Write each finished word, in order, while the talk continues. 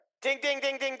Ding, ding,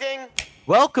 ding, ding, ding.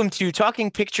 Welcome to Talking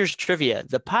Pictures Trivia,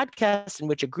 the podcast in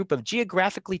which a group of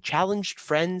geographically challenged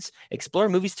friends explore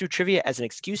movies through trivia as an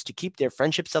excuse to keep their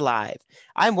friendships alive.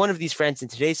 I'm one of these friends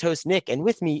and today's host, Nick, and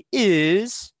with me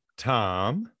is...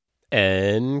 Tom.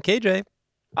 And KJ.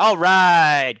 All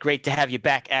right. Great to have you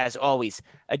back as always.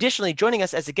 Additionally, joining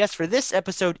us as a guest for this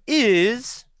episode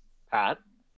is... Pat.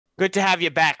 Good to have you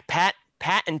back, Pat.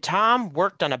 Pat and Tom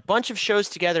worked on a bunch of shows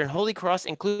together in Holy Cross,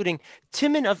 including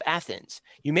Timon of Athens.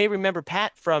 You may remember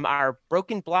Pat from our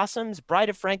Broken Blossoms, Bride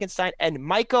of Frankenstein, and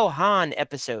Maiko Han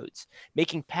episodes,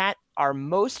 making Pat our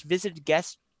most visited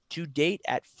guest to date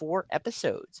at 4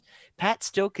 episodes. Pat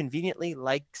still conveniently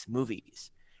likes movies.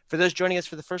 For those joining us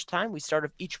for the first time, we start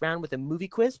off each round with a movie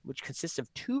quiz, which consists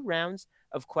of 2 rounds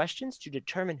of questions to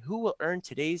determine who will earn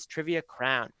today's trivia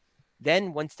crown.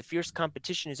 Then, once the fierce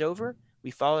competition is over,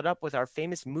 we followed up with our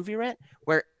famous movie rant,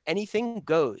 where anything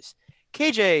goes.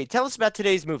 KJ, tell us about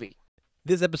today's movie.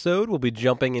 This episode will be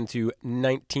jumping into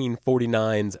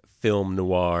 1949's film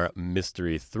noir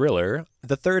mystery thriller,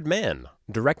 The Third Man,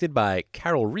 directed by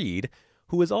Carol Reed,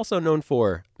 who is also known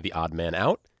for The Odd Man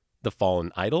Out, The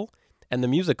Fallen Idol, and the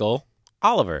musical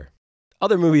Oliver.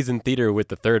 Other movies in theater with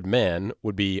The Third Man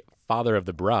would be Father of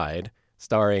the Bride,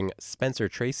 starring Spencer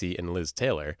Tracy and Liz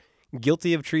Taylor,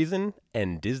 Guilty of Treason,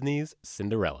 and Disney's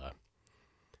Cinderella.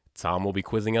 Tom will be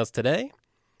quizzing us today.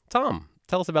 Tom,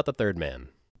 tell us about The Third Man.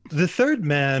 The Third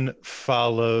Man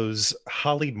follows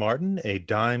Holly Martin, a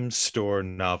dime store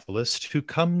novelist who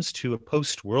comes to a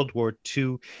post-World War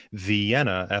II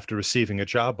Vienna after receiving a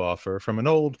job offer from an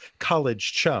old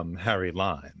college chum, Harry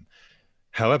Lime.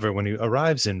 However, when he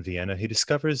arrives in Vienna, he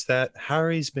discovers that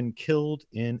Harry's been killed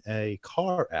in a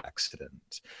car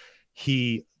accident.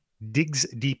 He digs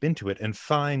deep into it and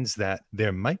finds that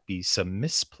there might be some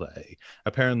misplay.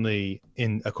 Apparently,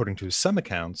 according to some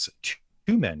accounts,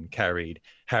 2 men carried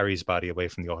Harry's body away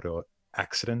from the auto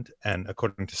accident, and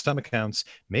according to some accounts,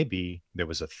 maybe there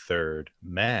was a third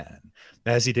man.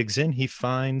 As he digs in, he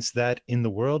finds that in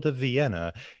the world of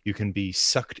Vienna, you can be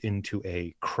sucked into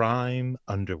a crime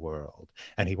underworld,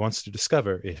 and he wants to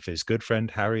discover if his good friend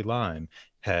Harry Lime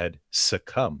had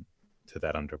succumbed to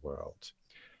that underworld.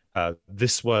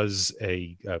 This was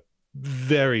a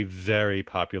very, very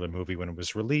popular movie when it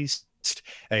was released.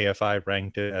 AFI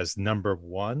ranked it as number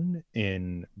 1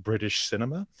 in British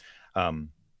cinema.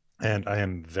 And I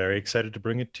am very excited to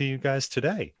bring it to you guys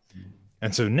today.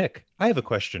 And so, Nick, I have a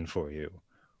question for you.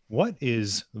 What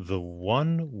is the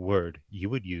one word you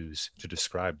would use to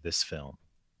describe this film?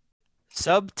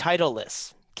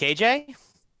 Subtitleless. KJ?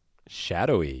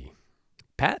 Shadowy.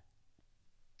 Pat?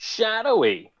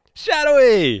 Shadowy.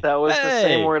 Shadowy! That was the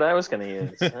same word I was going to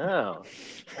use. Oh.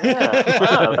 Yeah.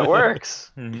 Wow, that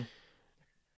works. Mm-hmm.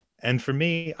 And for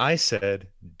me, I said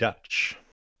Dutch.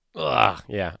 Ugh,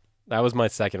 yeah. That was my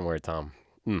second word, Tom.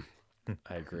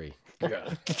 I agree.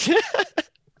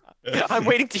 I'm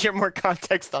waiting to hear more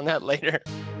context on that later.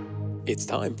 It's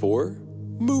time for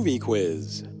Movie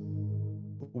Quiz.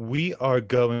 We are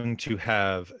going to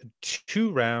have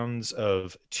 2 rounds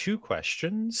of 2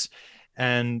 questions.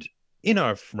 And in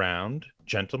our round,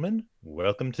 gentlemen,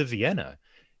 welcome to Vienna.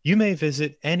 You may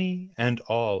visit any and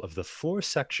all of the 4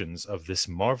 sections of this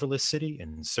marvelous city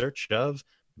in search of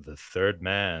the Third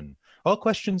Man. All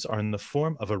questions are in the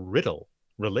form of a riddle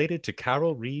related to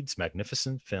Carol Reed's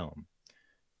magnificent film.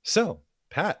 So,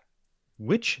 Pat,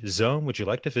 which zone would you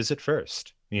like to visit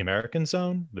first? The American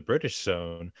zone, the British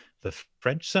zone, the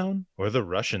French zone, or the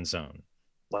Russian zone?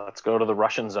 Let's go to the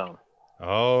Russian zone.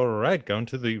 All right, going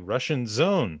to the Russian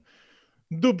zone.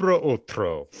 Dobro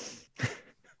utro.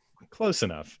 Close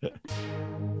enough.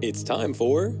 It's time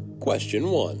for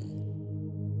question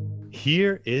 1.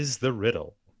 Here is the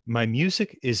riddle. My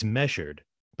music is measured,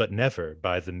 but never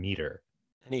by the meter.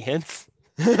 Any hints?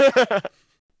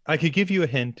 I could give you a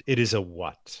hint. It is a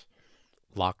what?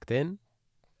 Locked in?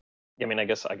 I mean, I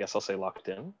guess I'll say locked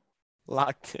in.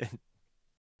 Locked in.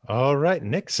 All right,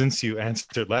 Nick, since you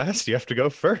answered last, you have to go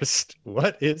first.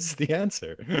 What is the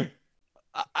answer?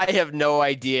 I have no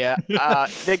idea.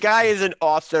 The guy is an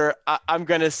author. I'm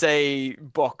going to say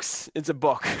books. It's a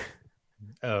book.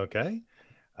 Okay.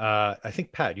 I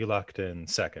think, Pat, you locked in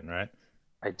second, right?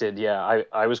 I did, yeah.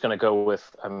 I was going to go with,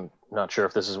 I'm not sure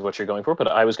if this is what you're going for, but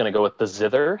I was going to go with the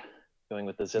zither. Going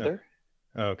with the zither.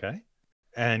 Okay.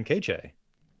 And KJ?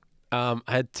 I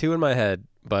had 2 in my head,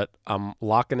 but I'm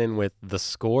locking in with the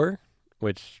score,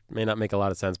 which may not make a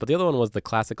lot of sense. But the other one was the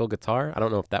classical guitar. I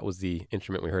don't know if that was the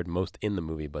instrument we heard most in the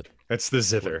movie, but that's the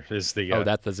zither. Is the Oh,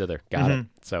 that's the zither. Got it.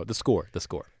 So the score.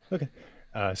 Okay.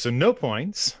 So no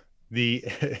points. The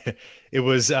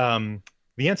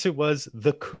answer was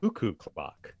the cuckoo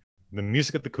clock. the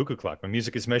music of the cuckoo clock. My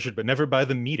music is measured, but never by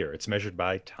the meter. It's measured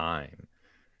by time.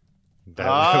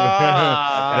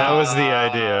 That was the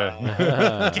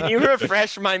idea. Can you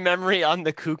refresh my memory on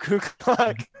the cuckoo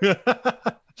clock?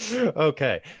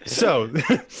 Okay, so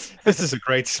this is a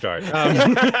great start.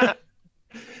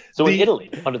 So in Italy,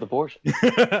 under the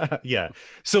Borgias. Yeah.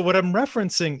 So what I'm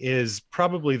referencing is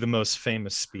probably the most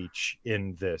famous speech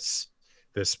in this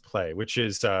play, which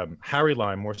is Harry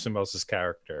Lime, Orson Welles'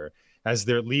 character, as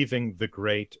they're leaving the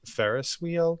great Ferris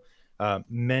wheel,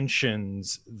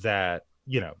 mentions that,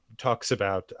 talks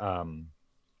about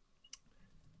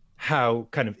how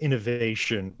kind of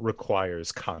innovation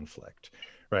requires conflict,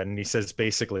 right? And he says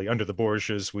basically under the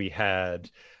Borgias we had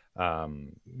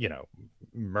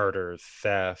murder,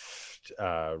 theft,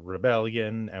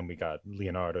 rebellion, and we got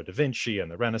Leonardo da Vinci and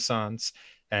the Renaissance.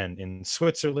 And in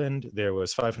Switzerland, there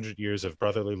was 500 years of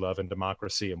brotherly love and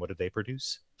democracy. And what did they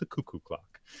produce? The cuckoo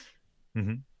clock.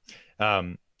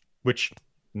 Which,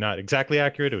 not exactly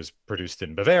accurate. It was produced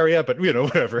in Bavaria, but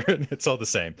whatever. It's all the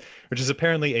same. Which is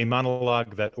apparently a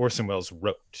monologue that Orson Welles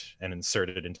wrote and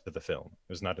inserted into the film.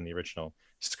 It was not in the original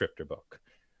script or book.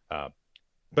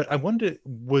 But I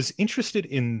was interested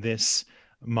in this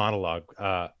monologue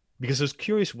because I was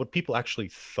curious what people actually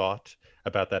thought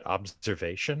about that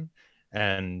observation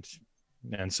and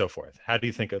so forth. How do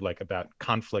you think about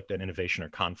conflict and innovation, or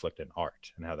conflict and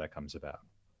art, and how that comes about?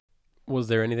 Was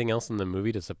there anything else in the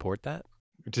movie to support that?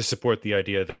 To support the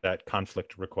idea that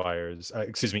conflict requires,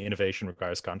 innovation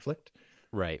requires conflict?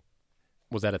 Right.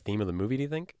 Was that a theme of the movie, do you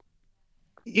think?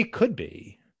 It could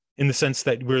be, in the sense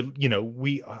that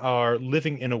we are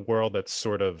living in a world that's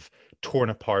sort of torn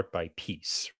apart by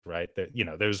peace, right? That,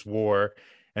 there's war,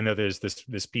 and then there's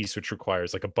this peace which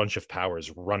requires like a bunch of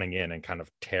powers running in and kind of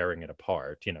tearing it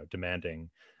apart, demanding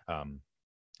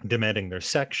their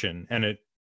section, and it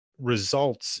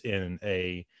results in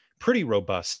a pretty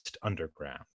robust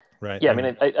underground, right? Yeah, I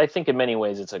mean, I think in many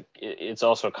ways it's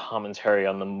also a commentary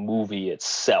on the movie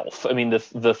itself. I mean,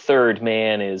 the Third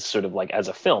Man is sort of like, as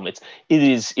a film,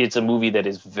 it's a movie that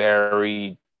is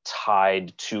very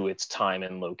tied to its time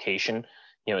and location.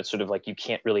 It's sort of like you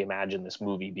can't really imagine this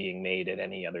movie being made at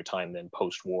any other time than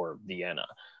post-war Vienna.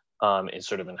 Is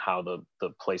sort of in how the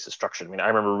place is structured. I mean, I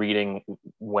remember reading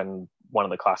when one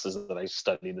of the classes that I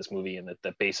studied this movie, and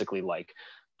that basically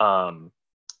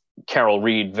Carol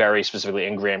Reed very specifically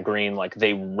and Graham Greene,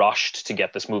 they rushed to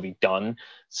get this movie done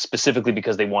specifically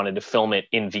because they wanted to film it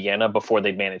in Vienna before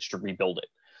they managed to rebuild it.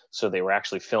 So they were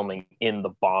actually filming in the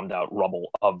bombed out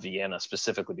rubble of Vienna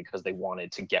specifically because they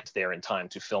wanted to get there in time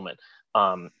to film it.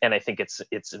 And I think it's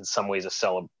in some ways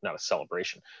not a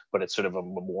celebration, but it's sort of a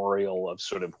memorial of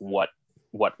sort of what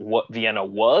Vienna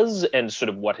was and sort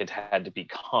of what it had to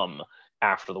become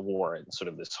after the war, and sort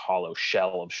of this hollow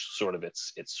shell of sort of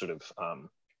its sort of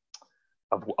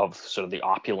of sort of the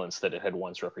opulence that it had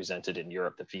once represented in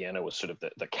Europe. That Vienna was sort of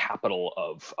the capital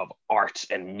of art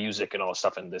and music and all this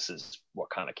stuff, and this is what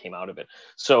kind of came out of it.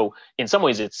 So in some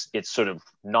ways it's sort of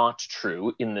not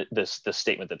true in the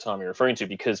statement that Tom, you're referring to,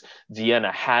 because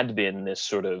Vienna had been this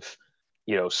sort of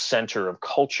center of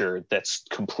culture that's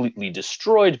completely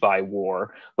destroyed by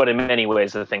war, but in many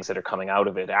ways the things that are coming out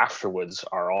of it afterwards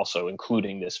are also,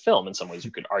 including this film, in some ways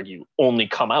you could argue only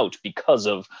come out because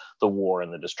of the war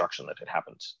and the destruction that had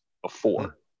happened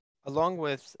before. Along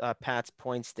with Pat's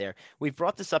points there, we've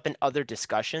brought this up in other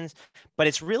discussions, but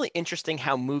it's really interesting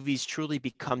how movies truly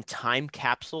become time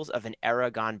capsules of an era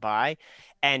gone by.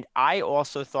 And I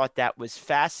also thought that was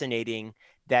fascinating,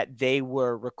 that they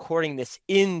were recording this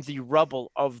in the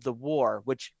rubble of the war,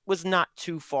 which was not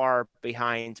too far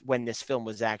behind when this film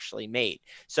was actually made.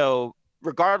 So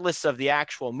regardless of the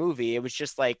actual movie, it was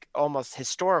just like almost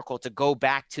historical to go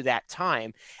back to that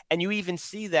time. And you even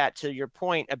see that, to your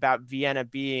point about Vienna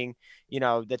being,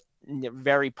 the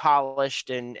very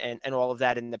polished and all of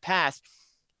that in the past.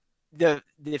 The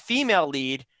female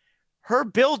lead, her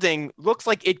building looks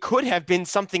like it could have been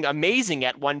something amazing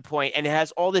at one point, and it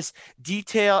has all this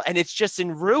detail, and it's just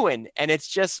in ruin, and it's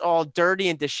just all dirty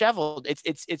and disheveled.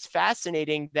 It's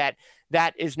fascinating that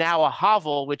is now a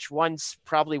hovel, which once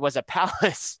probably was a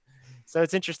palace. So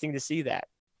it's interesting to see that.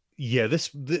 Yeah,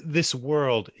 this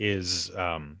world is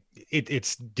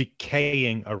it's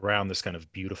decaying around this kind of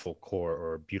beautiful core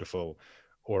or beautiful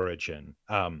origin.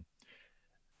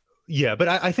 Yeah, but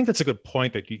I think that's a good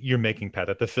point that you're making, Pat,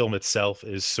 that the film itself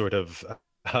is sort of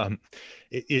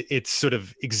it's sort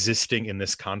of existing in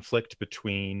this conflict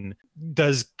between,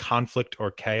 does conflict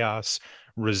or chaos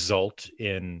result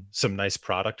in some nice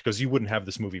product? Because you wouldn't have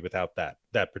this movie without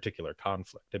that particular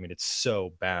conflict. I mean, it's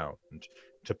so bound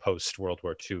to post World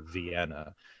War II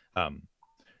Vienna.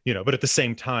 but at the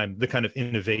same time, the kind of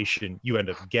innovation you end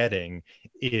up getting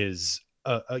is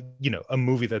a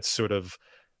movie that's sort of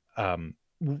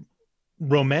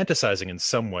romanticizing in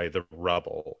some way the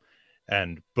rubble.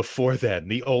 And before then,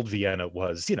 the old Vienna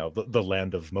was, the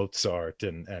land of Mozart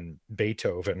and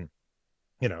Beethoven,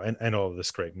 and all of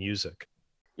this great music.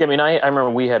 Yeah, I mean, I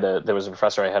remember there was a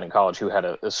professor I had in college who had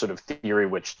a sort of theory,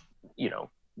 which,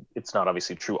 it's not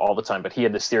obviously true all the time, but he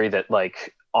had this theory that,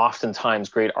 like, oftentimes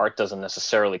great art doesn't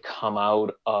necessarily come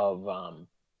out of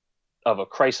a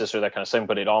crisis or that kind of thing,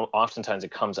 but oftentimes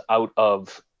it comes out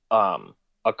of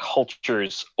a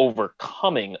culture's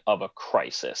overcoming of a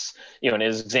crisis. And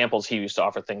as examples, he used to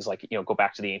offer things like, go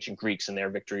back to the ancient Greeks and their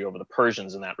victory over the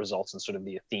Persians, and that results in sort of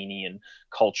the Athenian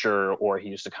culture. Or he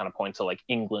used to kind of point to, like,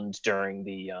 England during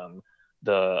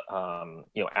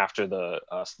after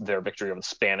their victory over the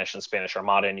Spanish and Spanish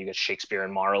Armada, and you get Shakespeare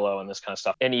and Marlowe and this kind of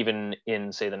stuff. And even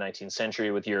in, say, the 19th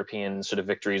century with European sort of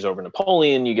victories over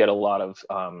Napoleon, you get a lot of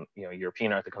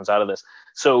European art that comes out of this.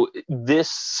 So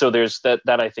there's that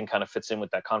I think kind of fits in with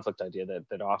that conflict idea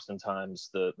that oftentimes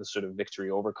the sort of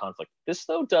victory over conflict. This,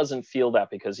 though, doesn't feel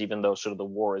that, because even though sort of the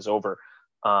war is over,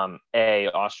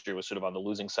 Austria was sort of on the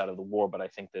losing side of the war, but I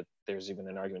think that there's even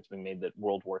an argument to be made that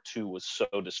World War II was so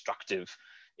destructive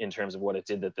in terms of what it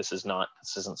did that this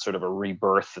isn't sort of a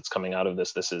rebirth that's coming out of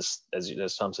this. This is,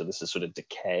 as Tom said, this is sort of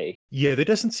decay. Yeah, there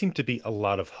doesn't seem to be a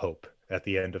lot of hope at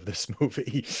the end of this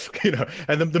movie,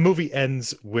 and the movie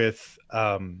ends with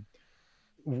our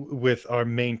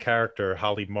main character,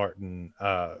 Holly Martin,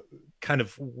 kind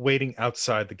of waiting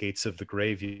outside the gates of the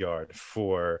graveyard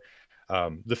for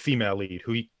the female lead,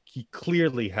 who he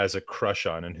clearly has a crush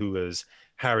on, and who is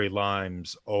Harry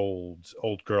Lime's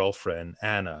old girlfriend,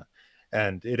 Anna.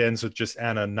 And it ends with just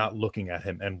Anna not looking at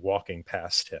him and walking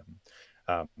past him.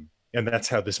 And that's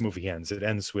how this movie ends. It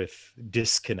ends with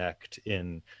disconnect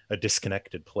in a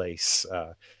disconnected place.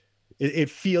 It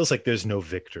feels like there's no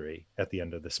victory at the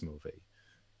end of this movie.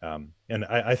 And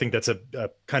I think that's a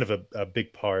kind of a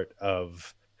big part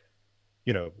of,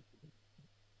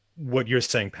 what you're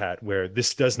saying, Pat, where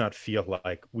this does not feel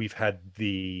like we've had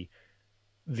the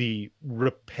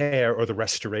repair or the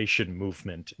restoration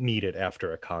movement needed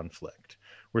after a conflict.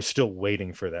 We're still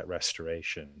waiting for that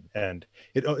restoration, and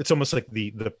it's almost like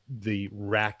the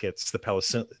rackets, the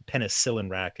penicillin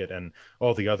racket, and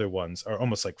all the other ones are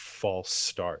almost like false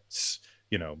starts,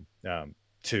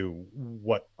 to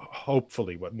what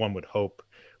one would hope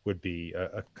would be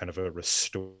a kind of a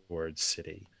restored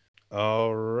city.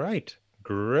 All right.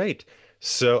 Great.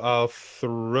 So I'll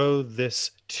throw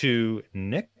this to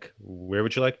Nick. Where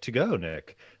would you like to go,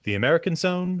 Nick? The American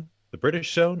zone, the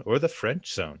British zone, or the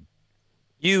French zone?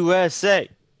 USA.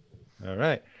 All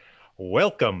right.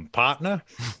 Welcome, partner.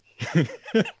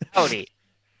 Howdy.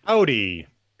 Howdy.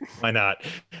 Why not?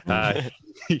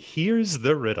 Here's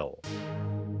the riddle.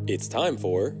 It's time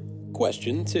for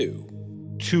question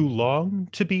 2. Too long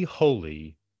to be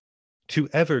holy, too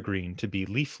evergreen to be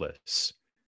leafless,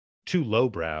 too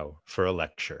lowbrow for a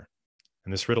lecture.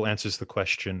 And this riddle answers the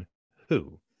question,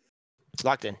 who? It's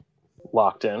locked in.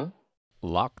 Locked in.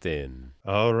 Locked in.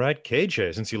 All right,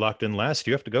 KJ, since you locked in last,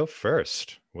 you have to go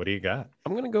first. What do you got?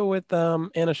 I'm going to go with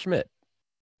Anna Schmidt.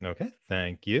 Okay,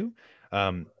 thank you.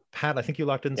 Pat, I think you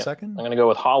locked in second. I'm going to go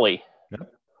with Holly.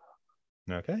 Yep.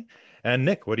 Okay. And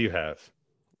Nick, what do you have?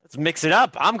 Let's mix it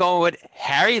up. I'm going with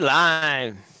Harry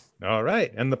Lime. All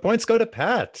right. And the points go to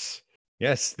Pat.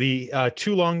 Yes, the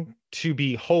too long to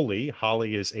be holy.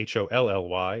 Holly is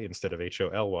Holly instead of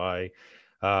Holy.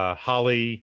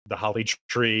 Holly, the holly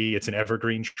tree. It's an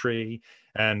evergreen tree.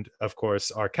 And of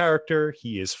course, our character,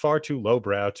 he is far too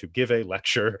lowbrow to give a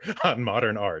lecture on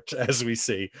modern art, as we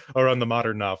see, or on the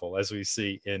modern novel, as we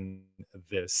see in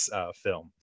this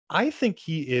film. I think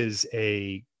he is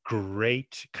a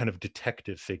great kind of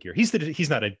detective figure. He's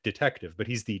not a detective, but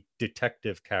he's the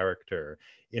detective character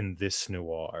in this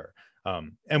noir.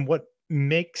 And what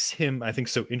makes him, I think,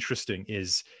 so interesting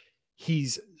is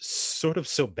he's sort of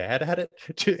so bad at it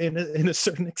in a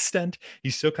certain extent.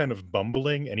 He's so kind of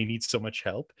bumbling, and he needs so much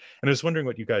help. And I was wondering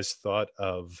what you guys thought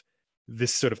of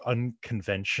this sort of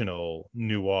unconventional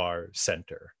noir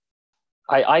center.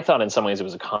 I thought in some ways it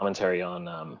was a commentary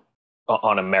on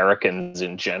Americans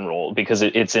in general, because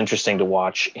it's interesting to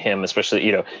watch him,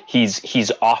 especially,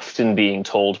 he's often being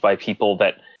told by people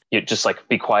that just like,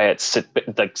 be quiet,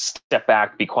 step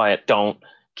back, be quiet, don't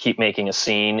keep making a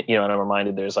scene, and I'm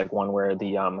reminded there's like one where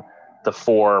the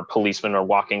 4 policemen are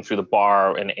walking through the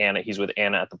bar, and he's with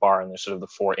Anna at the bar, and there's sort of the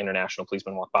 4 international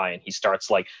policemen walk by, and he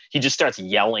just starts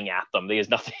yelling at them. There's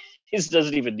nothing. He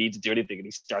doesn't even need to do anything, and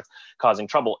he starts causing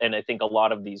trouble. And I think a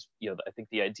lot of these, I think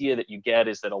the idea that you get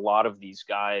is that a lot of these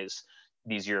guys,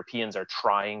 these Europeans are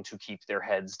trying to keep their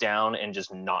heads down and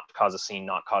just not cause a scene,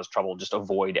 not cause trouble, just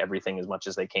avoid everything as much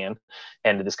as they can.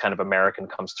 And this kind of American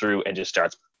comes through and just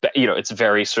starts, it's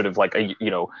very sort of like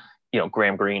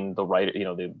Graham Greene, the writer,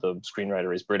 the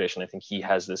screenwriter, is British, and I think he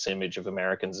has this image of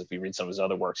Americans. If you read some of his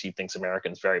other works, he thinks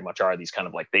Americans very much are these kind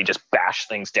of like, they just bash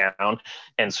things down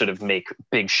and sort of make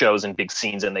big shows and big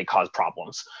scenes, and they cause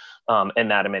problems.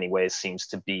 And that in many ways seems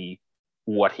to be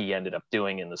what he ended up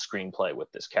doing in the screenplay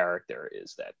with this character,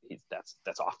 is that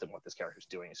that's often what this character is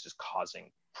doing, is just causing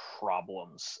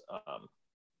problems,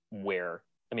 where,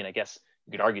 I mean, I guess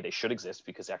you could argue they should exist,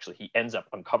 because actually he ends up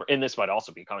and this might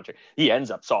also be a commentary, he ends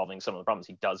up solving some of the problems.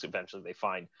 He does eventually, they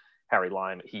find Harry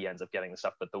Lime, he ends up getting the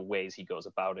stuff, but the ways he goes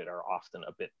about it are often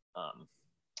a bit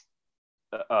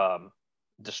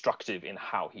destructive in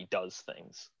how he does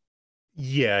things.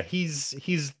 Yeah, he's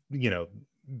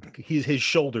his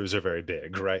shoulders are very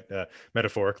big, right?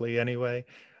 Metaphorically, anyway.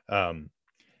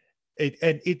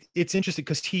 It's interesting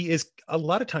because he is a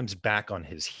lot of times back on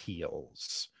his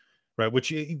heels, right?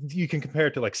 Which you can compare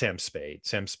it to like Sam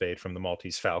Spade from the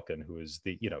Maltese Falcon, who is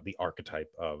the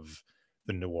archetype of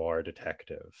the noir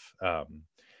detective.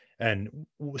 And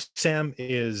Sam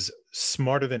is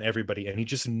smarter than everybody, and he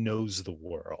just knows the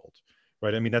world,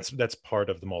 right? I mean, that's part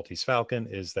of the Maltese Falcon,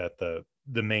 is that the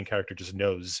main character just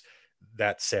knows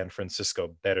that San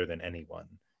Francisco better than anyone,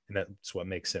 and that's what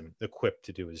makes him equipped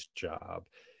to do his job.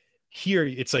 Here,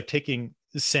 it's like taking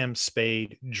Sam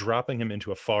Spade, dropping him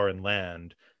into a foreign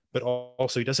land, but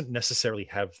also he doesn't necessarily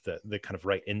have the kind of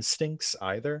right instincts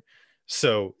either.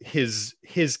 So his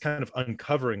kind of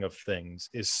uncovering of things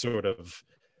is sort of,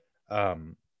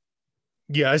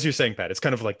 as you're saying, Pat, it's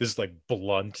kind of like this like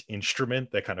blunt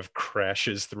instrument that kind of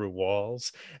crashes through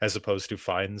walls as opposed to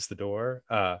finds the door.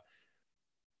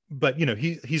 But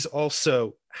he's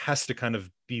also has to kind of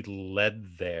be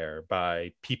led there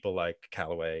by people like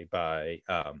Calloway, by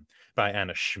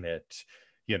Anna Schmidt,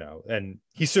 and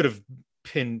he's sort of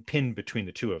pinned between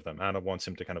the two of them. Anna wants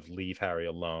him to kind of leave Harry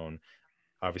alone.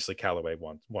 Obviously, Calloway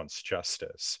wants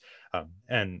justice,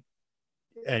 and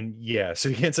so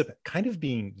he ends up kind of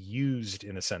being used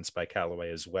in a sense by Calloway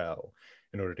as well,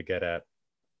 in order to get at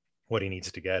what he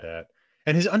needs to get at.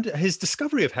 And his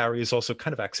discovery of Harry is also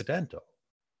kind of accidental,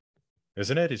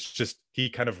 isn't it? It's just he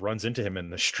kind of runs into him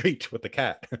in the street with the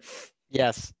cat.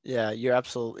 Yes, yeah, you're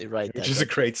absolutely right. Which is a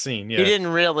great scene. Yeah, he didn't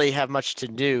really have much to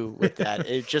do with that.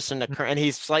 It's just an occurrence, and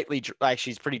he's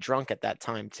he's pretty drunk at that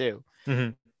time too. Mm-hmm.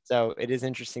 So it is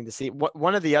interesting to see.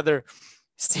 One of the other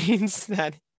scenes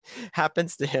that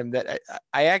happens to him that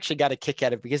I actually got a kick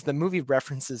out of, because the movie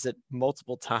references it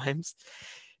multiple times,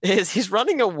 is he's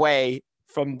running away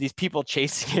from these people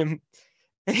chasing him,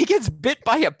 and he gets bit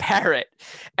by a parrot.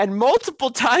 And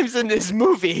multiple times in this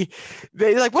movie,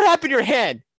 they're like, "What happened to your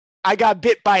hand?" "I got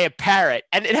bit by a parrot."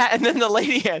 And then the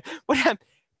lady had, "What happened?"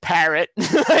 "Parrot."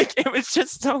 Like, it was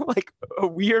just so like a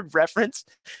weird reference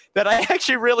that I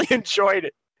actually really enjoyed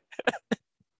it.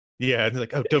 Yeah, and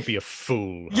like, "Oh, don't be a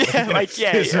fool." Yeah, like,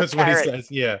 yeah, that's what he says.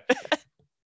 Yeah,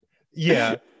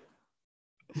 yeah.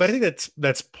 But I think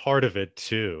that's part of it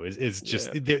too. Is just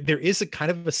there is a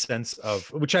kind of a sense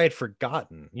of, which I had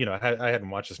forgotten. I hadn't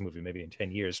watched this movie maybe in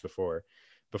 10 years before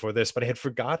this, but I had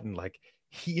forgotten, like,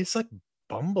 he is like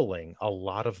bumbling a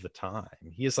lot of the time.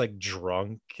 He is like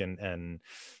drunk and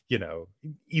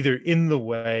either in the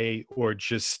way or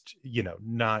just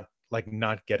not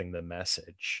getting the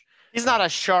message. He's not a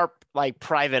sharp like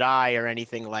private eye or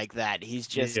anything like that. He's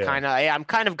just kind of, I'm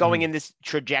kind of going in this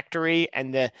trajectory,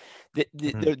 and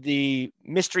the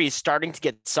mystery is starting to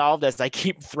get solved as I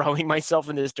keep throwing myself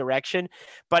in this direction.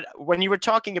 But when you were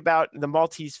talking about the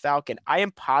Maltese Falcon, I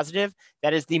am positive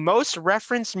that is the most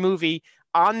referenced movie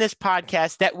on this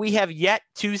podcast that we have yet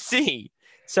to see.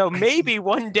 So maybe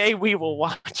one day we will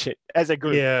watch it as a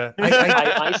group. Yeah,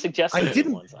 I suggested it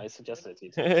once. I suggested it to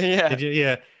you too. Yeah. Did you?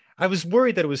 Yeah. I was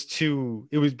worried that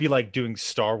it would be like doing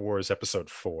Star Wars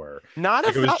Episode 4. Not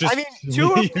like, I mean,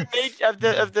 two of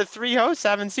the three hosts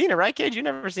haven't seen it, right, Cage? You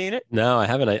never seen it? No, I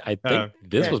haven't. I think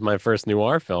this was my first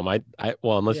noir film.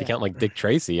 Well, unless you count like Dick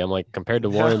Tracy, I'm like, compared to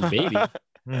Warren Beatty,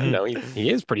 he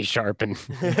is pretty sharp. And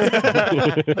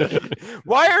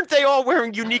why aren't they all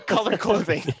wearing unique color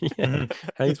clothing? How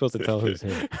are you supposed to tell who's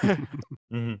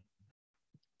who?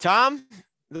 Tom,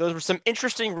 those were some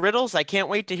interesting riddles. I can't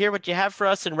wait to hear what you have for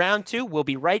us in round 2. We'll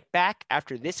be right back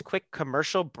after this quick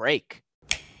commercial break.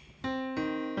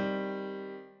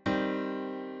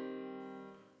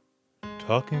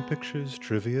 Talking Pictures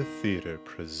Trivia Theater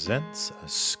presents a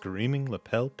screaming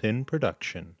lapel pin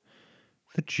production,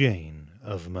 The Jane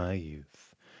of My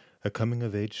Youth, a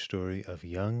coming-of-age story of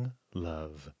young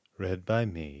love, read by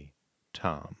me,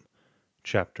 Tom.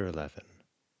 Chapter 11.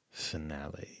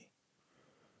 Finale.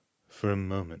 For a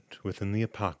moment within the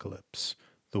apocalypse,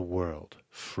 the world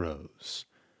froze.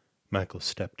 Michael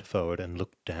stepped forward and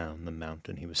looked down the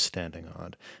mountain he was standing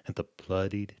on at the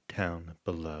bloodied town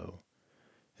below.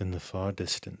 In the far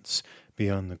distance,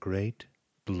 beyond the great,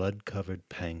 blood-covered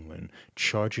penguin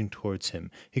charging towards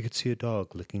him, he could see a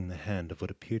dog licking the hand of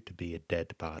what appeared to be a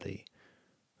dead body.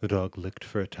 The dog licked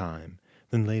for a time,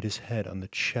 then laid his head on the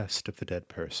chest of the dead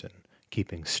person,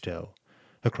 keeping still.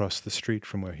 Across the street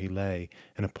from where he lay,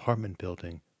 an apartment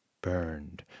building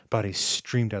burned. Bodies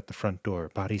streamed out the front door.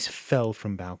 Bodies fell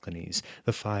from balconies,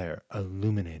 the fire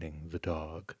illuminating the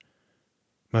dog.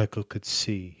 Michael could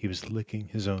see he was licking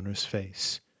his owner's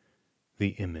face. The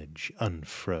image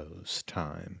unfroze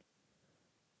time.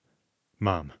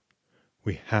 "Mom,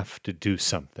 we have to do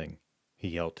something," he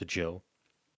yelled to Jill.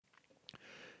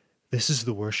 "This is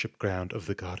the worship ground of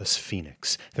the goddess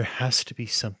Phoenix. There has to be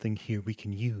something here we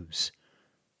can use."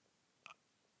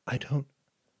 I don't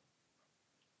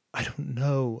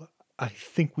know. I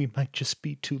think we might just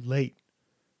be too late."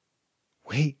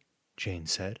 "Wait," Jane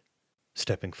said,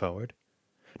 stepping forward.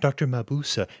 "Dr.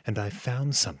 Mabusa and I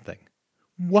found something."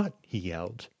 "What?" he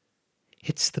yelled.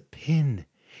 "It's the pin.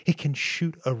 It can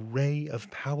shoot a ray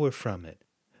of power from it.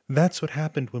 That's what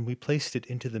happened when we placed it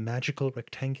into the magical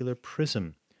rectangular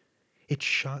prism. It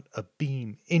shot a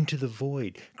beam into the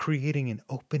void, creating an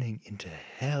opening into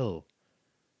hell."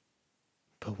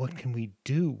 "But what can we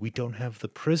do? We don't have the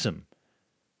prism."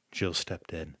 Jill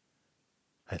stepped in.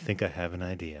 "I think I have an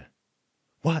idea."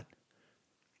 "What?"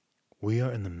 "We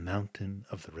are in the mountain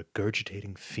of the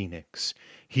regurgitating phoenix.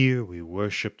 Here we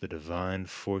worship the divine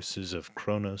forces of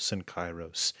Kronos and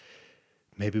Kairos.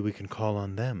 Maybe we can call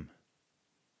on them."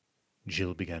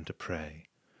 Jill began to pray.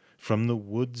 From the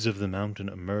woods of the mountain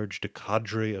emerged a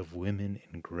cadre of women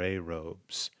in gray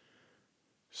robes.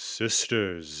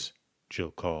 "Sisters,"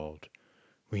 Jill called,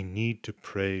 "we need to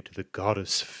pray to the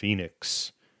goddess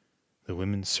Phoenix." The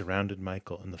women surrounded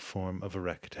Michael in the form of a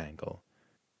rectangle.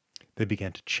 They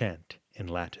began to chant in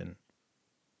Latin.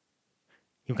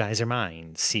 "You guys are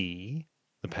mine, see?"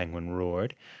 the penguin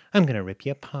roared. "I'm going to rip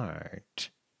you apart."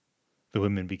 The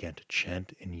women began to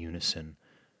chant in unison.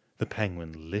 The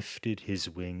penguin lifted his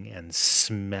wing and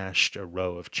smashed a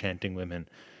row of chanting women.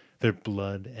 Their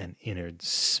blood and innards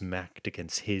smacked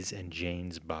against his and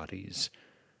Jane's bodies.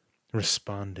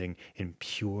 Responding in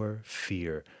pure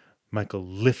fear, Michael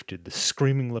lifted the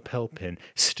screaming lapel pin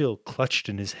still clutched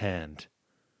in his hand.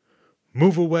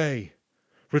 "Move away!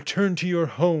 Return to your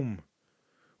home!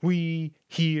 We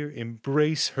here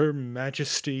embrace Her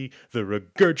Majesty, the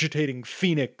regurgitating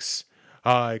Phoenix.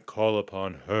 I call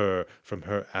upon her from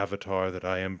her avatar that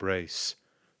I embrace.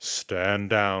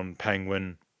 Stand down,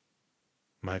 penguin."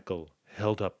 Michael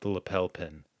held up the lapel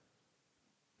pin.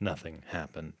 Nothing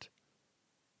happened.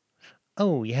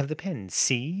 "Oh, you have the pen,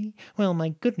 see? Well, my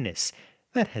goodness,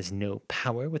 that has no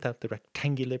power without the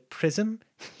rectangular prism.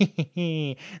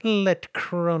 Let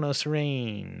Kronos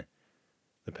reign."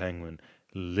 The penguin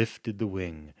lifted the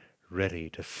wing, ready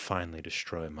to finally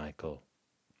destroy Michael.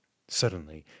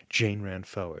 Suddenly, Jane ran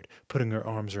forward, putting her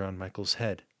arms around Michael's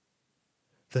head.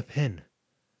 "The pin,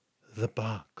 the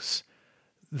box,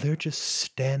 they're just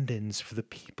stand-ins for the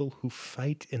people who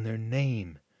fight in their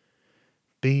name.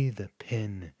 Be the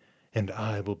pin, and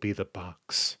I will be the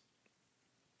box."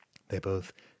 They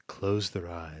both closed their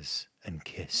eyes and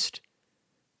kissed.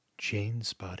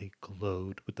 Jane's body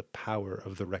glowed with the power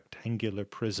of the rectangular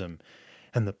prism,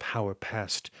 and the power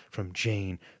passed from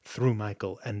Jane through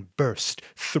Michael and burst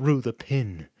through the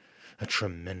pin. A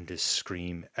tremendous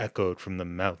scream echoed from the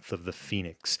mouth of the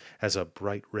phoenix as a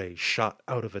bright ray shot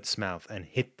out of its mouth and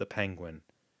hit the penguin.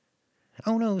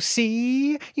 "Oh no,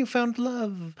 see? You found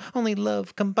love. Only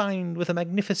love combined with a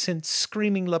magnificent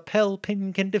screaming lapel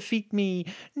pin can defeat me.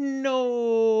 No!"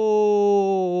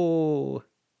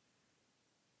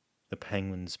 The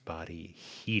penguin's body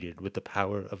heated with the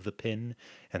power of the pin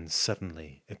and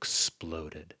suddenly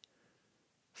exploded.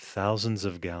 Thousands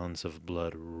of gallons of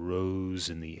blood rose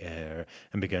in the air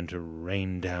and began to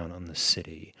rain down on the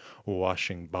city,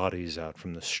 washing bodies out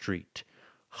from the street.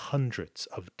 Hundreds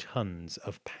of tons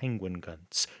of penguin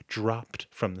guts dropped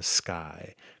from the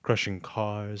sky, crushing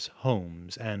cars,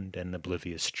 homes, and an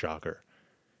oblivious jogger.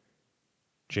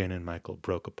 Jane and Michael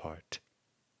broke apart.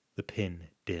 The pin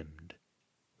dimmed.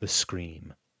 The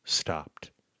scream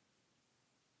stopped.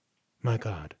 "My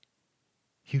God,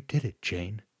 you did it,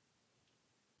 Jane."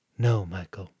 "No,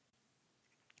 Michael.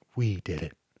 We did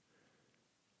it."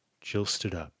 Jill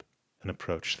stood up and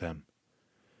approached them.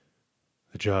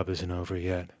 "The job isn't over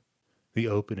yet. The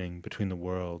opening between the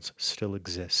worlds still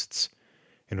exists.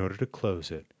 In order to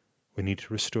close it, we We need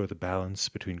to restore the balance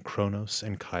between Chronos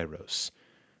and Kairos,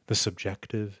 the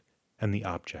subjective and the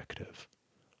objective.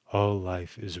 All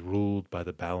life is ruled by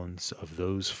the balance of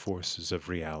those forces of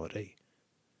reality.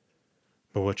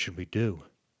 But what should we do?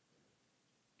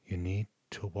 You need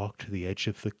to walk to the edge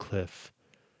of the cliff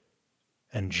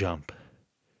and jump.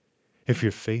 If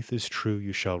your faith is true,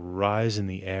 you shall rise in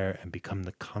the air and become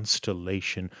the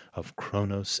constellation of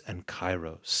Chronos and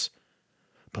Kairos.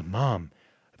 But Mom,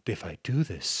 if I do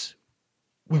this,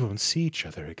 we won't see each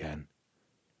other again.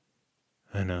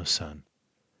 I know, son.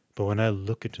 But when I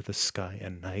look into the sky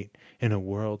at night, in a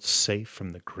world safe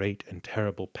from the great and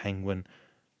terrible penguin,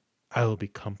 I will be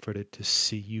comforted to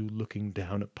see you looking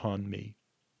down upon me.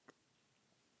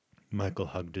 Michael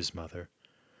hugged his mother.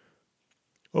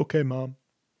 Okay, Mom.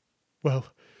 Well,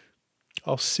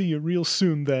 I'll see you real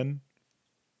soon then.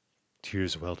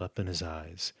 Tears welled up in his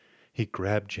eyes. He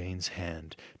grabbed Jane's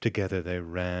hand. Together they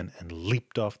ran and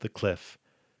leaped off the cliff.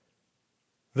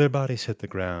 Their bodies hit the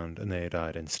ground, and they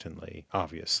died instantly,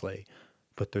 obviously,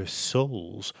 but their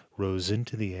souls rose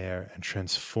into the air and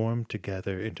transformed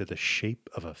together into the shape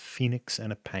of a phoenix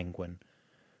and a penguin,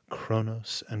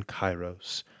 Chronos and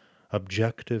Kairos,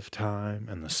 objective time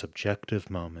and the subjective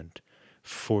moment,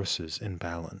 forces in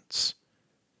balance.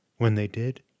 When they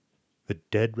did, the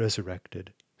dead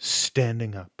resurrected,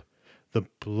 standing up, the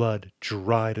blood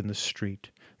dried in the street.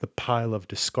 The pile of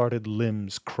discarded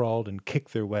limbs crawled and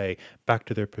kicked their way back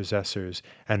to their possessors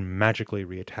and magically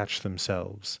reattached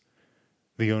themselves.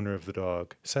 The owner of the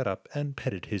dog sat up and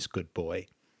petted his good boy.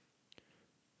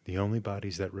 The only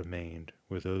bodies that remained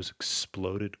were those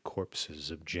exploded corpses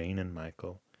of Jane and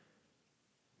Michael.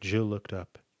 Jill looked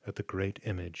up at the great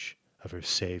image of her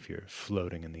savior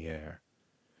floating in the air.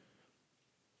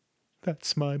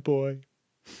 That's my boy.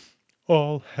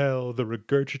 All hail the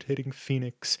regurgitating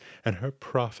phoenix and her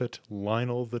prophet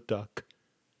Lionel the duck.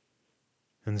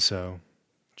 And so,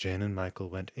 Jane and Michael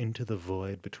went into the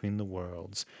void between the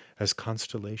worlds, as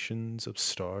constellations of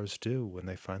stars do when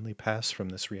they finally pass from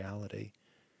this reality.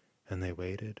 And they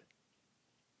waited,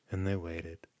 and they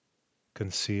waited,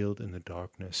 concealed in the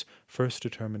darkness, first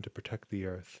determined to protect the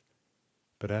earth,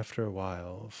 but after a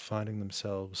while finding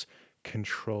themselves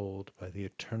controlled by the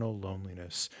eternal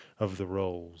loneliness of the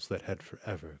roles that had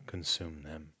forever consumed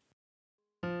them.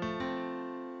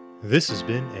 This has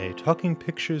been a Talking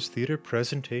Pictures Theater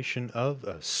presentation of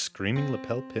a Screaming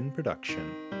Lapel Pin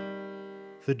production.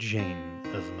 The Jane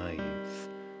of My Youth,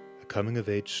 a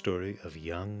coming-of-age story of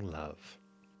young love.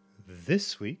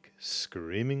 This week,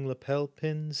 Screaming Lapel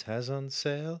Pins has on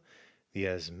sale the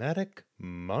Asthmatic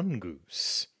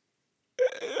Mongoose.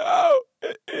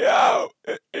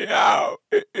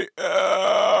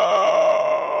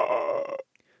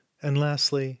 And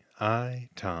lastly, I,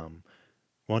 Tom,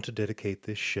 want to dedicate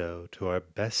this show to our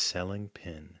best-selling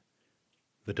pin,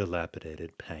 the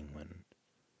Dilapidated Penguin.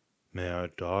 May our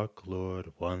dark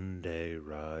lord one day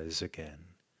rise again.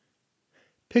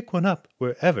 Pick one up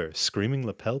wherever Screaming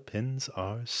Lapel Pins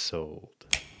are sold.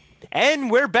 And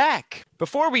we're back.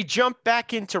 Before we jump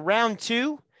back into round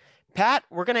two, Pat,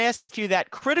 we're going to ask you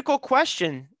that critical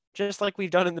question, just like we've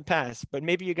done in the past, but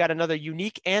maybe you got another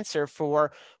unique answer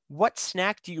for what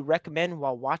snack do you recommend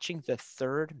while watching The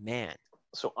Third Man?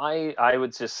 So I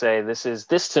would just say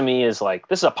this to me is like,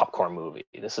 this is a popcorn movie.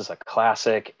 This is a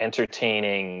classic,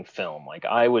 entertaining film. Like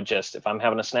I would just, if I'm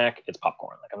having a snack, it's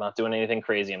popcorn. Like I'm not doing anything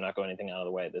crazy. I'm not going anything out of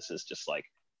the way. This is just like,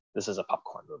 this is a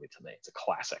popcorn movie to me. It's a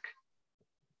classic.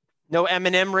 No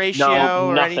M&M ratio No,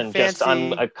 or nothing. any fancy...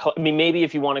 I mean, maybe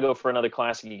if you want to go for another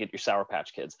classic, you get your Sour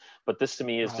Patch Kids. But this to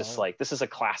me is just like, this is a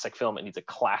classic film. It needs a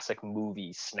classic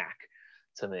movie snack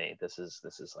to me. This is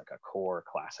like a core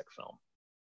classic film.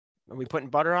 Are we putting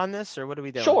butter on this, or what are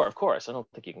we doing? Sure, of course. I don't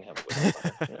think you can have it with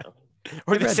butter, you know.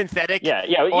 Or the synthetic oil.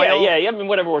 Yeah. I mean,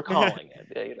 whatever we're calling it.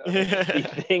 You know,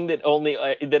 the thing that only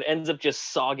that ends up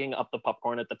just sogging up the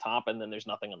popcorn at the top, and then there's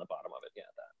nothing on the bottom of it. Yeah,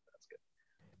 that's good.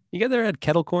 You guys ever had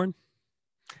kettle corn?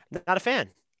 Not a fan.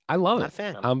 I love it. Not a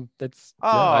fan. I'd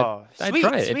sweet,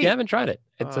 try it. sweet. If you haven't tried it,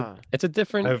 it's a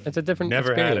different never had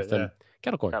experience it, than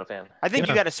kettle corn. Not a fan. I think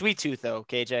you got a sweet tooth though,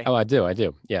 KJ. Oh, I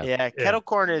do. Yeah. Yeah, kettle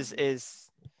corn is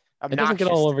obnoxious. It doesn't get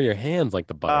all over your hands like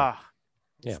the butter.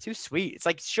 It's too sweet. It's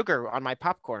like sugar on my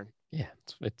popcorn. Yeah,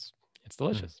 it's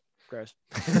delicious. Gross.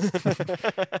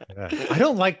 I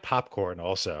don't like popcorn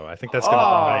also. I think that's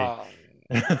gonna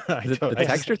be my the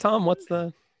texture, Tom, what's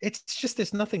the... It's just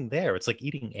there's nothing there. It's like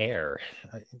eating air.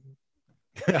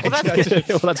 Well,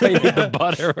 that's why you need the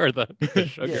butter or the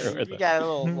sugar. You got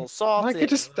a little salt. I could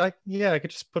just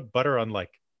put butter on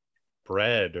like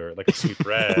bread or like a sweet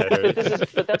bread. Or...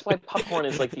 but that's why popcorn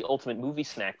is like the ultimate movie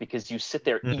snack, because you sit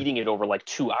there eating it over like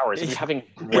 2 hours. If you're having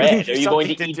bread, are you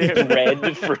going to eat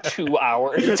bread for 2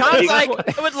 hours? Tom's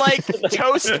like, I would like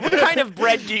toast. What kind of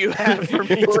bread do you have for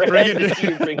me? Bread that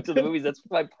you bring to the movies. That's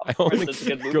why popcorn is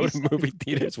such a good movie. Go to movie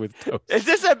theaters with toast. Is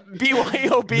this a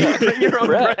BYOB? Bring your own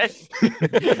bread.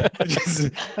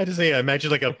 I just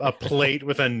imagine like a plate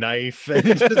with a knife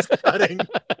and just cutting.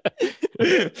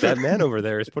 That man over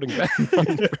there is putting back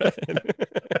on bread.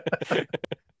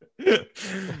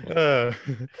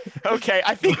 Okay,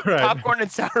 I think popcorn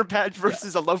and Sour Patch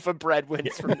versus a loaf of bread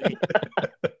wins for me.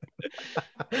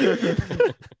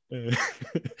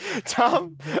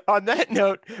 Tom, on that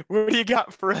note, what do you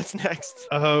got for us next?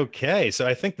 Okay, so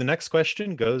I think the next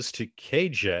question goes to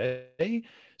KJ.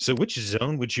 So which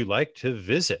zone would you like to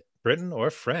visit, Britain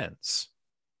or France?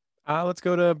 Let's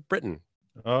go to Britain.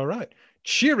 All right.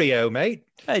 Cheerio, mate.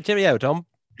 Hey, cheerio, Tom.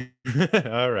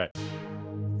 All right.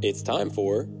 It's time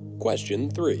for question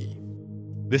 3.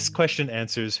 This question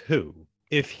answers who.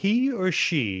 If he or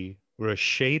she were a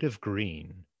shade of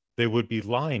green, they would be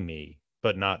limey,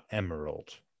 but not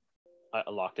emerald.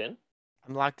 Locked in?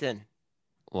 I'm locked in.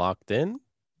 Locked in?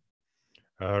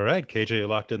 All right, KJ, you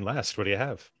locked in last. What do you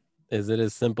have? Is it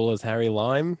as simple as Harry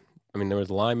Lime? I mean, there was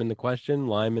lime in the question,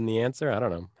 lime in the answer. I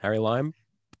don't know. Harry Lime?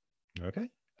 Okay.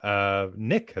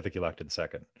 Nick, I think you locked in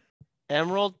second.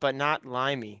 Emerald, but not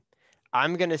limey.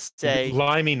 I'm going to say...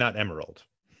 Limey, not emerald.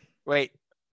 Wait.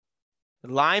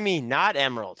 Limey, not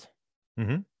emerald.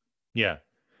 Mm-hmm. Yeah.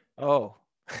 Oh,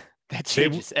 that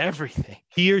changes everything.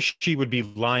 He or she would be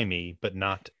limey, but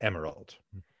not emerald.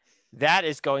 That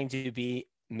is going to be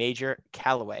Major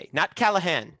Calloway. Not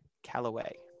Callahan.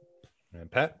 Calloway. And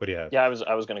Pat, what do you have? Yeah, I was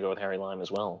going to go with Harry Lime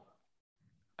as well.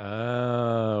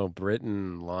 Oh,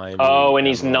 Britain, Lime. Oh, and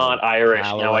he's not Irish.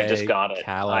 Now I just got it.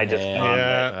 Callahan. I just got it.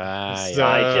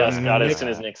 I just got it as soon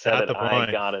as Nick said it.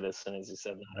 I got it as soon as he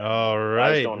said that. All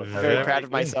right. I'm very proud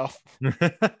of myself.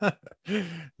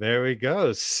 There we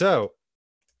go. So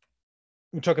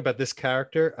we talk about this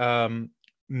character,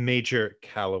 Major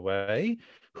Calloway,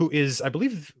 who is, I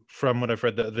believe, from what I've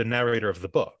read, the narrator of the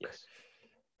book. Yes.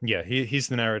 Yeah, he's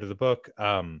the narrator of the book.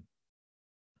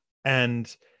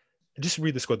 And just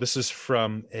read this quote. This is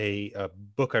from a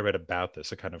book I read about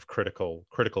this, a kind of critical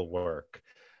work.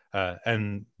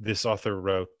 And this author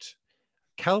wrote,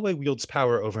 Calloway wields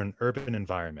power over an urban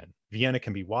environment. Vienna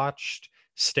can be watched,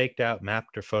 staked out,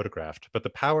 mapped, or photographed, but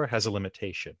the power has a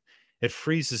limitation. It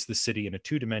freezes the city in a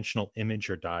two-dimensional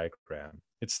image or diagram.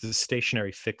 It's the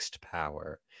stationary fixed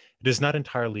power. It does not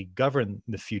entirely govern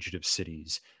the fugitive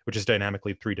cities, which is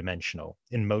dynamically three-dimensional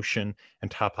in motion and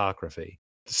topography.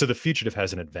 So the fugitive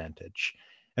has an advantage.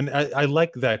 And I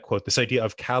like that quote, this idea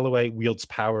of Calloway wields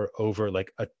power over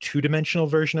like a two-dimensional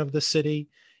version of the city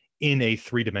in a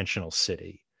three-dimensional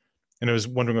city. And I was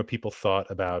wondering what people thought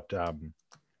about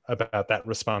that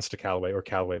response to Calloway, or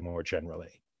Calloway more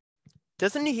generally.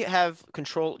 Doesn't he have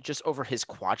control just over his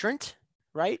quadrant,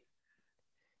 right?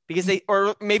 Because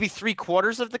or maybe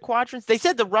 3/4 of the quadrants. They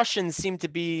said the Russians seem to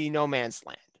be no man's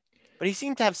land, but he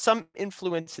seemed to have some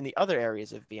influence in the other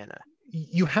areas of Vienna.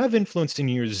 You have influence in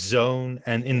your zone,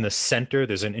 and in the center,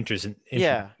 there's an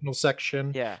international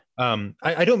section. Yeah.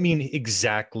 I don't mean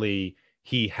exactly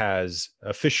he has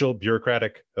official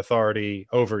bureaucratic authority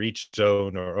over each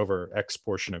zone or over X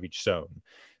portion of each zone.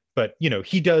 But, you know,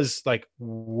 he does like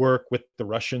work with the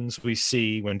Russians we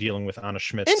see when dealing with Anna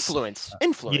Schmidt's Influence.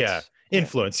 Yeah.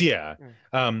 Influence. Yeah.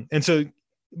 And so,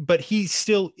 but he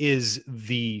still is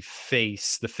the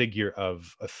face, the figure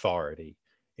of authority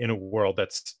in a world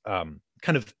that's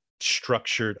kind of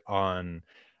structured on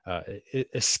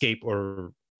escape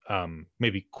or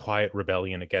maybe quiet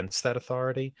rebellion against that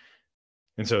authority.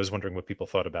 And so I was wondering what people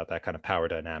thought about that kind of power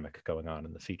dynamic going on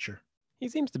in the feature. He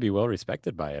seems to be well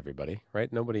respected by everybody,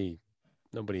 right? Nobody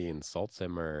insults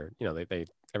him, or, you know, they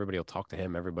everybody will talk to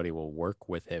him. Everybody will work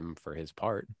with him for his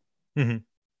part. Mm-hmm.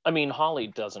 I mean, Holly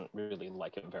doesn't really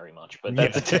like him very much, but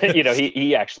that's, you know,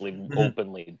 he actually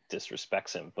openly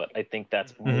disrespects him. But I think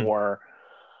that's more,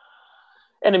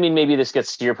 and I mean, maybe this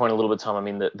gets to your point a little bit, Tom. I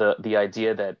mean, the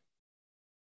idea,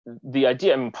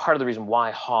 I mean, part of the reason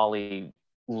why Holly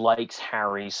likes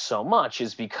Harry so much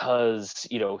is because,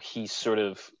 you know,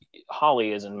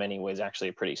 Holly is in many ways actually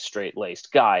a pretty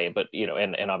straight-laced guy, but, you know,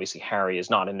 and obviously Harry is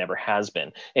not and never has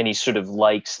been. And he sort of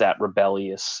likes that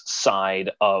rebellious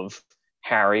side of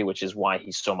Harry, which is why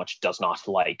he so much does not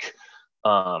like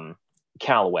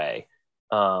Calloway.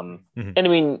 And I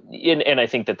mean, and I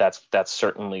think that's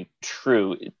certainly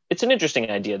true. It's an interesting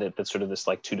idea that sort of this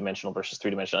like two-dimensional versus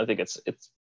three-dimensional. I think it's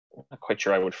not quite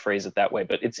sure I would phrase it that way,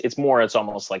 but it's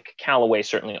almost like Calloway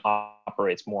certainly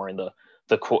operates more in the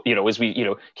as we,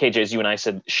 KJ, as you and I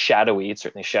said, shadowy. It's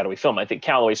certainly a shadowy film. I think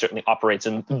Calloway certainly operates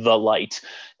in the light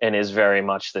and is very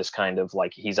much this kind of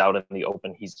like, he's out in the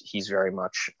open. He's very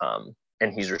much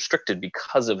and he's restricted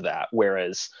because of that.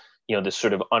 Whereas this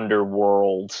sort of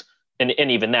underworld, and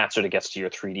even that sort of gets to your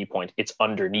 3D point. It's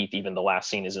underneath. Even the last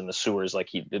scene is in the sewers. Like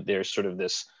there's sort of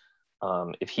this.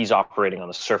 If he's operating on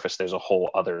the surface, there's a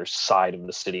whole other side of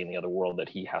the city and the other world that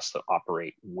he has to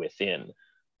operate within.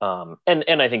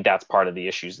 And I think that's part of the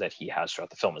issues that he has throughout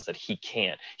the film, is that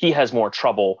he has more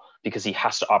trouble because he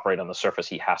has to operate on the surface.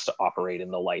 He has to operate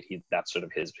in the light. That's sort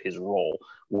of his role.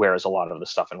 Whereas a lot of the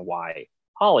stuff, and why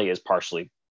Holly is partially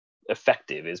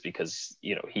effective, is because,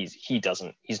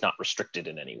 he's not restricted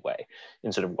in any way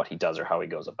in sort of what he does or how he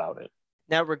goes about it.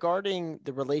 Now, regarding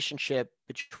the relationship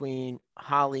between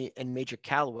Holly and Major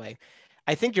Calloway,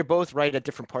 I think you're both right at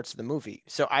different parts of the movie.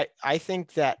 So I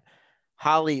think that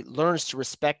Holly learns to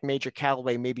respect Major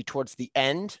Calloway maybe towards the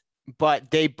end, but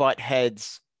they butt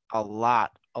heads a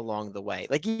lot along the way.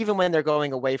 Like even when they're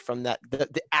going away from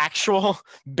the actual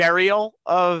burial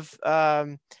of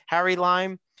Harry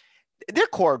Lime, they're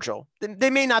cordial. They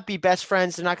may not be best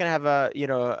friends. They're not going to have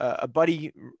a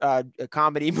buddy a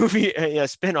comedy movie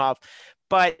spinoff,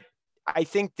 but I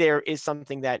think there is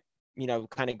something that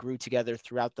kind of grew together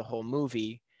throughout the whole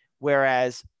movie.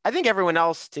 Whereas I think everyone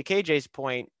else, to KJ's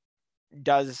point,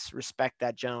 does respect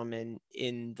that gentleman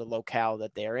in the locale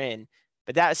that they're in,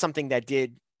 but that is something that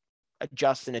did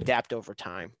adjust and adapt over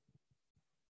time.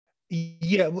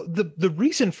 Yeah, well, the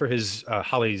reason for his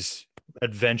Holly's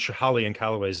adventure, Holly and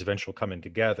Calloway's eventual coming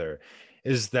together,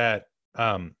 is that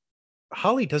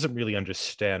Holly doesn't really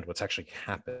understand what's actually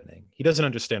happening. He doesn't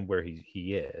understand where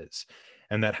he is,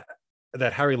 and that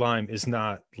Harry Lime is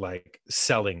not like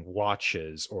selling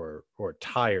watches or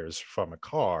tires from a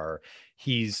car.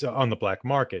 He's on the black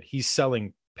market. He's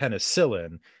selling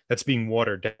penicillin that's being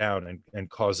watered down and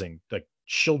causing like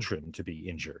children to be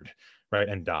injured, right,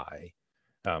 and die.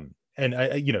 And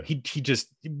he just,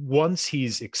 once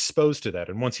he's exposed to that,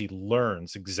 and once he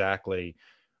learns exactly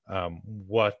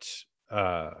what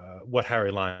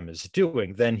Harry Lime is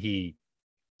doing, then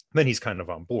he's kind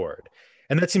of on board.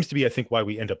 And that seems to be, I think, why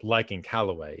we end up liking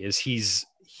Calloway, is he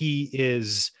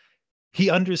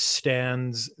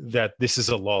understands that this is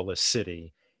a lawless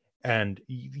city, and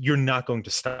you're not going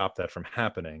to stop that from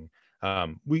happening.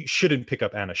 We shouldn't pick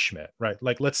up Anna Schmidt, right?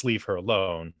 Like, let's leave her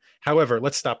alone. However,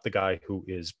 let's stop the guy who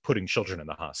is putting children in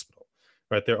the hospital,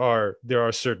 right? There are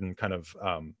certain kind of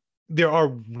there are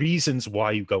reasons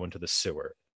why you go into the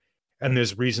sewer, and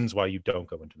there's reasons why you don't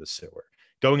go into the sewer.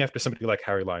 Going after somebody like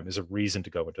Harry Lime is a reason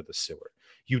to go into the sewer.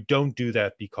 You don't do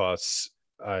that because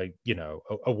a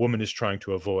woman is trying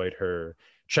to avoid her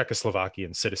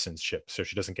Czechoslovakian citizenship so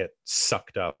she doesn't get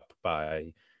sucked up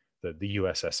by the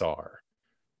USSR.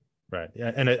 Right.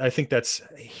 And I think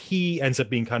he ends up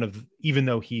being kind of, even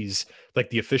though he's like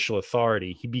the official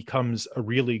authority, he becomes a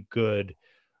really good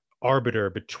arbiter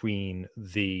between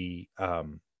the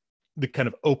kind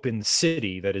of open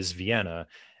city that is Vienna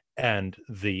and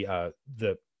the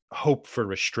hope for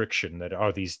restriction that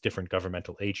are these different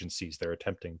governmental agencies that are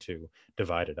attempting to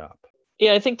divide it up.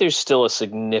 Yeah, I think there's still a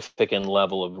significant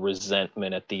level of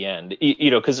resentment at the end,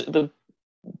 because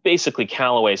basically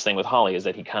Calloway's thing with Holly is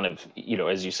that he kind of,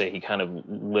 as you say, he kind of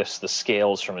lifts the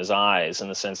scales from his eyes in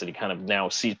the sense that he kind of now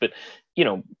sees, but,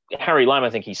 Harry Lime, I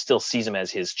think he still sees him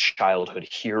as his childhood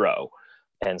hero.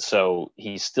 And so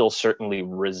he's still certainly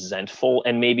resentful.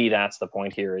 And maybe that's the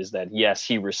point here, is that, yes,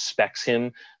 he respects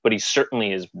him, but he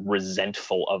certainly is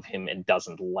resentful of him and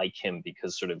doesn't like him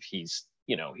because sort of he's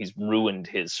ruined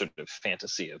his sort of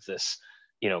fantasy of this,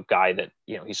 guy that,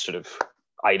 he's sort of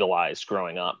idolized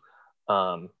growing up.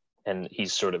 And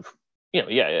he's sort of,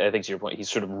 I think to your point, he's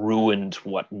sort of ruined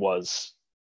what was,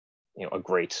 a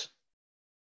great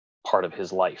part of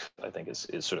his life, I think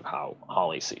is sort of how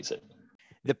Holly sees it.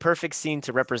 The perfect scene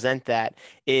to represent that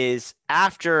is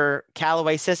after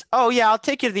Calloway says, "Oh yeah, I'll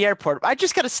take you to the airport. I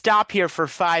just got to stop here for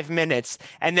 5 minutes."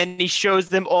 And then he shows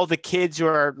them all the kids who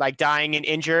are like dying and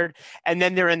injured. And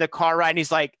then they're in the car ride and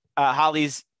he's like,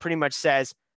 Holly's pretty much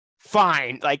says,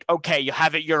 "Fine, like, okay, you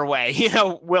have it your way.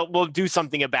 We'll do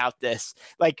something about this,"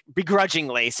 like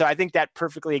begrudgingly. So I think that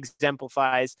perfectly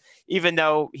exemplifies, even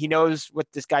though he knows what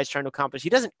this guy's trying to accomplish,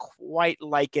 he doesn't quite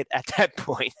like it at that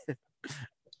point.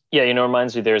 Yeah,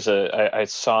 reminds me, I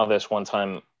saw this one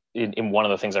time in one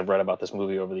of the things I've read about this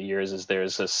movie over the years, is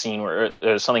there's a scene where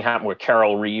something happened where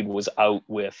Carol Reed was out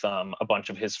with a bunch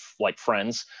of his like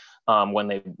friends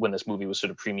when this movie was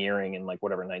sort of premiering in like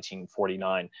whatever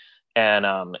 1949.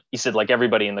 And he said like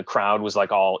everybody in the crowd was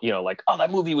like all, like, oh,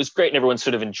 that movie was great, and everyone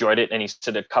sort of enjoyed it. And he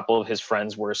said a couple of his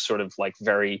friends were sort of like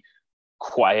very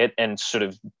quiet and sort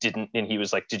of didn't. And he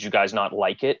was like, did you guys not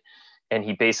like it?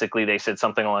 And they said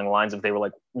something along the lines of, they were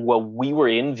like, well, we were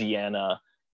in Vienna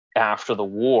after the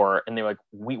war, and they were like,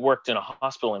 we worked in a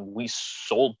hospital and we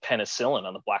sold penicillin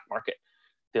on the black market.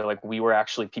 They're like, we were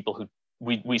actually people who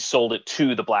we sold it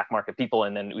to the black market people.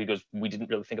 And then he goes, we didn't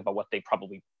really think about what they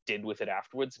probably did with it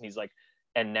afterwards. And he's like,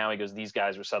 and now he goes, these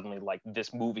guys are suddenly like,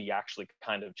 this movie actually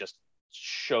kind of just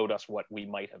showed us what we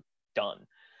might have done.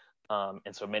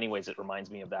 And so in many ways it reminds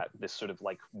me of this sort of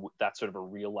like that sort of a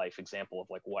real life example of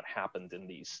like what happened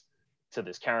to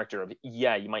this character of,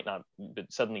 yeah, you might not,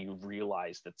 but suddenly you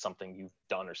realize that something you've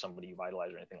done or somebody you've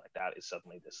idolized or anything like that is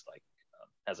suddenly this like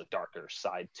has a darker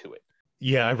side to it.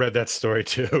 Yeah, I read that story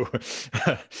too.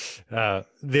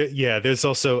 There's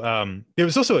also there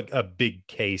was also a big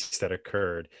case that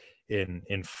occurred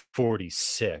in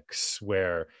 46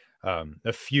 where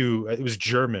it was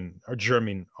German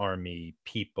army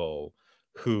people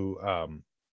who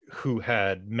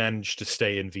had managed to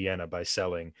stay in Vienna by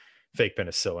selling fake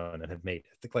penicillin and had made,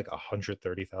 I think, like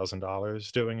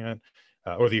 $130,000 doing it,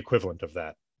 or the equivalent of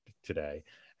that today.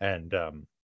 And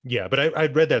yeah, but I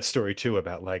read that story too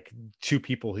about like two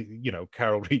people,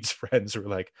 Carol Reed's friends were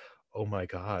like, oh my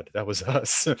God, that was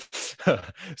us.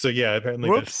 So yeah, apparently.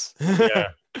 Whoops.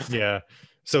 Yeah.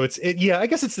 So I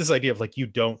guess it's this idea of like, you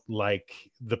don't like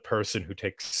the person who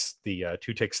takes the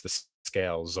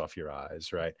scales off your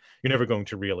eyes, right? You're never going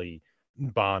to really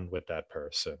bond with that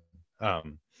person.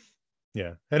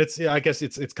 Yeah. And I guess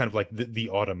it's kind of like the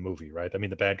Autumn movie, right? I mean,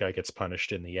 the bad guy gets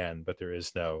punished in the end, but there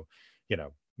is no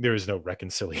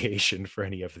reconciliation for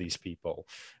any of these people.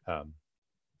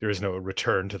 There is no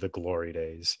return to the glory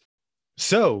days.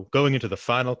 So going into the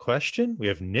final question, we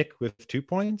have Nick with 2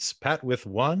 points, Pat with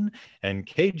 1, and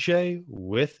KJ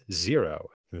with 0.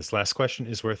 This last question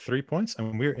is worth 3 points,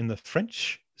 and we're in the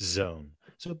French zone.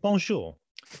 So bonjour.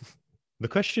 The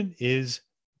question is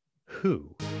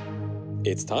who?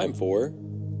 It's time for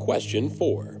question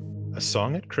 4. A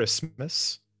song at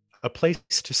Christmas, a place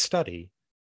to study,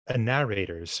 a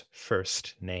narrator's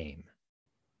first name.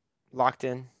 Locked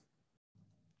in.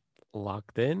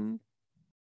 Locked in?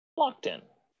 Locked in.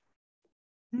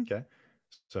 Okay.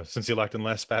 So since you locked in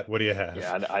last, Pat, what do you have?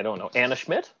 Yeah, I don't know. Anna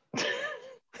Schmidt?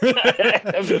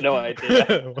 I have no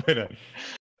idea. Why not?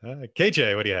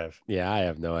 KJ, what do you have? Yeah, I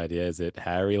have no idea. Is it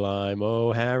Harry Lime?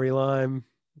 Oh, Harry Lime.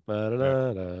 Harry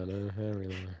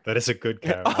Lime. That is a good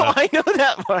carol. Oh, I know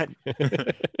that one.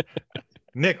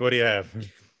 Nick, what do you have?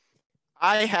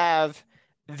 I have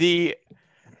the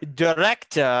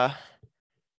director,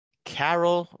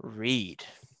 Carol Reed.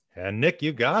 And Nick,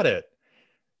 you got it.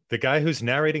 The guy who's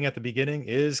narrating at the beginning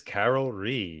is Carol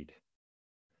Reed.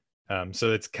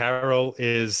 So it's Carol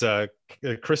is a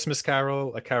Christmas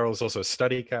carol. A carol is also a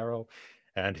study carol,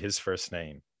 and his first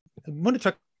name. I want to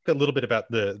talk a little bit about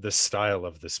the style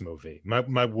of this movie.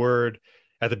 My word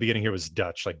at the beginning here was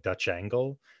Dutch, like Dutch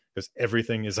angle, because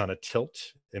everything is on a tilt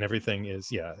and everything is,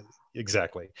 yeah,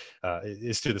 exactly,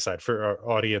 is to the side. For our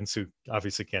audience who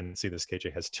obviously can't see this,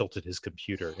 KJ has tilted his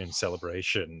computer in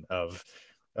celebration of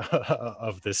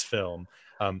this film.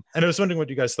 And I was wondering what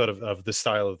you guys thought of the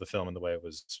style of the film and the way it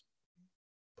was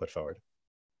put forward.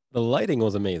 The lighting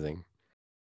was amazing.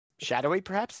 Shadowy,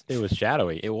 perhaps? It was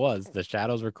shadowy. It was. The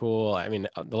shadows were cool. I mean,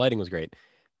 the lighting was great.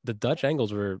 The Dutch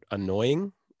angles were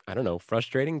annoying. I don't know,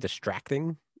 frustrating,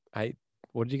 distracting.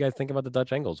 What did you guys think about the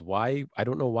Dutch angles? Why? I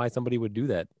don't know why somebody would do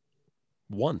that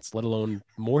once, let alone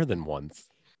more than once.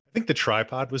 I think the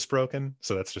tripod was broken,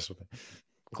 so that's just what. I'm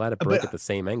glad it broke at the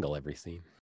same angle every scene.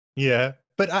 Yeah,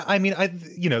 but I mean,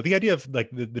 the idea of like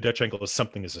the Dutch angle is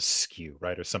something is askew,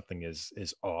 right, or something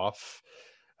is off,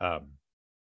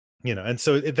 and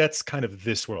so that's kind of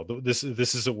this world. This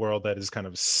is a world that is kind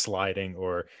of sliding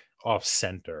or off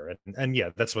center, and yeah,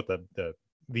 that's what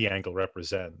the angle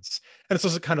represents. And it's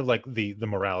also kind of like the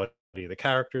morality of the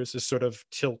characters is sort of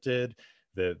tilted.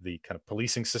 The kind of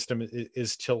policing system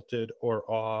is tilted or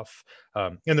off,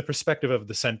 and the perspective of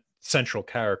the central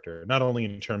character, not only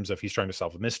in terms of he's trying to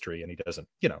solve a mystery and he doesn't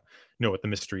know what the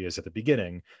mystery is at the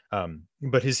beginning,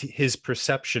 but his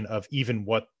perception of even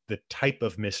what the type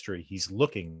of mystery he's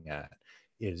looking at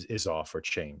is off or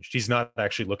changed. He's not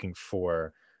actually looking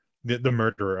for the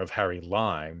murderer of Harry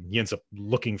Lime. He ends up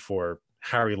looking for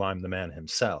Harry Lime, the man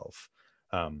himself.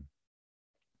 And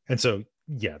so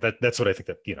yeah, that's what I think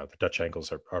that the Dutch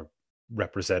angles are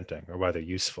representing, or why they're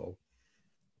useful.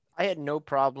 I had no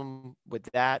problem with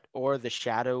that or the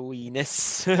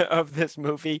shadowiness of this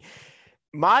movie.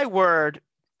 My word,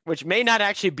 which may not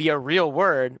actually be a real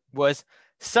word, was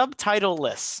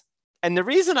subtitleless. And the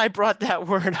reason I brought that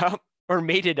word up or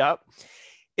made it up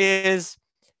is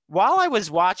while I was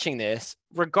watching this,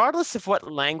 regardless of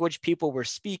what language people were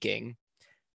speaking,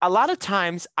 a lot of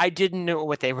times I didn't know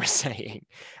what they were saying.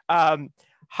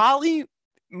 Holly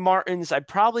Martins, I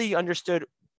probably understood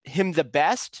him the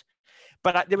best,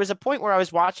 but there was a point where I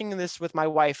was watching this with my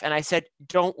wife and I said,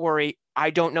 don't worry, I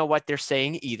don't know what they're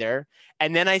saying either.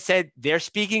 And then I said, they're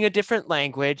speaking a different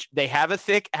language. They have a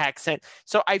thick accent.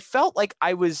 So I felt like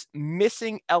I was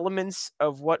missing elements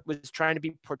of what was trying to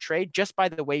be portrayed just by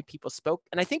the way people spoke.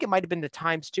 And I think it might've been the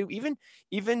times too,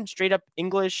 even straight up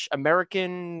English,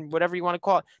 American, whatever you want to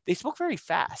call it, they spoke very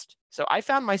fast. So I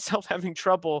found myself having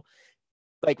trouble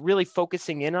like really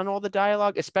focusing in on all the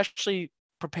dialogue, especially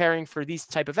preparing for these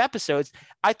type of episodes.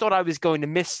 I thought I was going to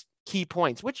miss key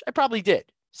points, which I probably did.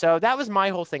 So that was my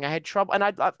whole thing. I had trouble, and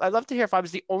I'd love to hear if I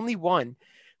was the only one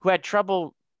who had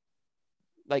trouble,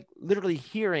 like literally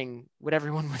hearing what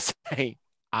everyone was saying.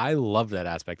 I love that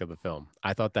aspect of the film.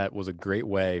 I thought that was a great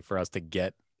way for us to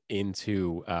get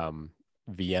into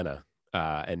Vienna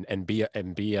and be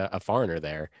a foreigner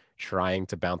there, trying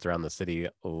to bounce around the city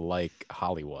like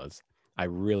Holly was. I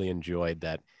really enjoyed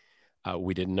that.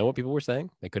 We didn't know what people were saying.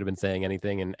 They could have been saying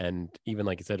anything, and even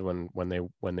like you said, when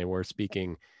they were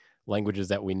speaking languages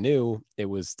that we knew, it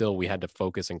was still, we had to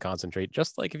focus and concentrate,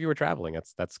 just like if you were traveling.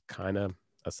 That's kind of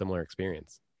a similar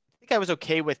experience. I think I was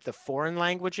okay with the foreign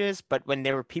languages, but when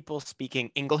there were people speaking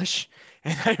English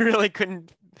and I really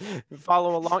couldn't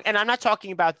follow along, and I'm not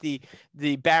talking about the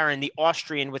Baron, the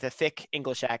Austrian with a thick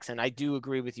English accent. I do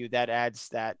agree with you. That adds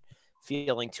that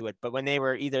feeling to it. But when they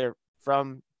were either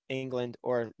from England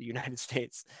or the United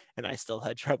States, and I still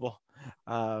had trouble.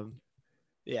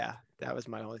 Yeah, that was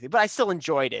my only thing. But I still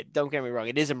enjoyed it. Don't get me wrong.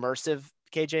 It is immersive,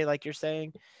 KJ, like you're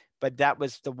saying. But that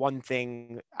was the one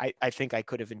thing I think I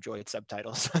could have enjoyed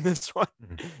subtitles on this one,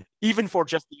 even for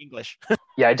just the English.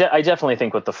 Yeah, I definitely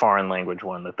think with the foreign language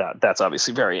one that's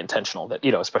obviously very intentional. That,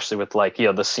 especially with like,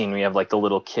 the scene we have like the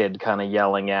little kid kind of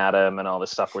yelling at him and all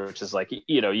this stuff, which is like,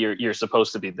 you're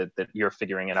supposed to be that you're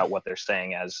figuring it out what they're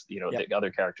saying as, Yep. The other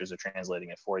characters are translating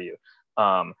it for you.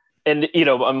 And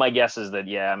my guess is that,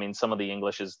 yeah, I mean, some of the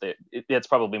English is that it's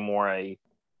probably more a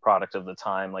product of the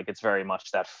time. Like, it's very much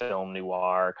that film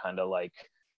noir kind of like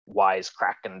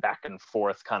wisecracking back and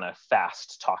forth kind of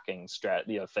fast talking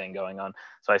thing going on.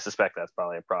 So I suspect that's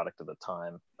probably a product of the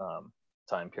time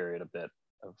period a bit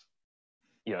of,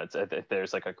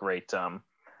 there's like a great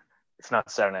it's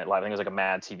not Saturday Night Live, I think it was like a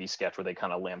Mad TV sketch where they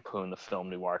kind of lampoon the film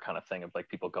noir kind of thing of like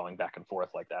people going back and forth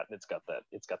like that, and it's got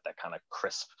that kind of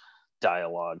crisp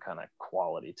dialogue kind of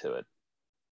quality to it.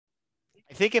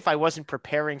 I think if I wasn't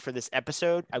preparing for this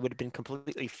episode, I would have been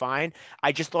completely fine.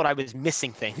 I just thought I was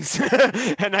missing things.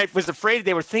 And I was afraid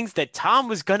they were things that Tom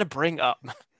was going to bring up.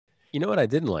 You know what I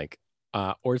didn't like?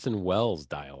 Orson Welles'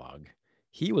 dialogue.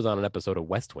 He was on an episode of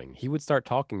West Wing. He would start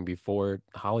talking before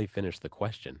Holly finished the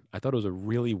question. I thought it was a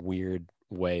really weird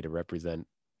way to represent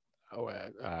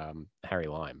Harry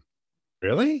Lime.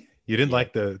 Really? You didn't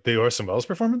like the Orson Welles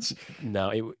performance?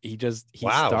 No, he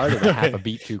Wow. started a half a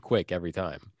beat too quick every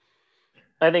time.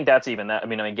 I think that's even that. I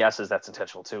mean, my guess is that's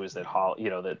intentional too. Is that Holly,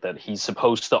 that he's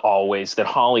supposed to always, that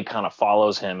Holly kind of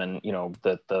follows him, and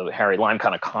that the Harry Lime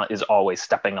kind of is always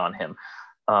stepping on him.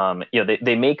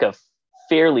 They make a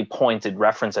fairly pointed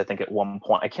reference, I think, at one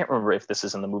point. I can't remember if this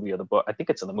is in the movie or the book. I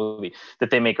think it's in the movie that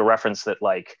they make a reference that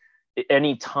like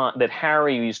any time that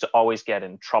Harry used to always get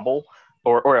in trouble,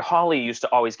 or Holly used to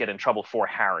always get in trouble for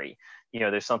Harry.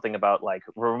 There's something about like,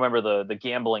 remember the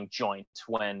gambling joint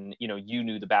when, you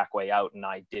knew the back way out and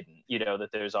I didn't, that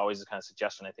there's always this kind of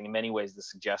suggestion. I think in many ways, the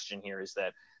suggestion here is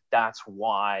that that's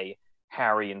why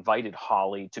Harry invited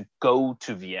Holly to go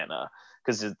to Vienna,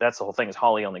 because that's the whole thing, is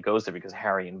Holly only goes there because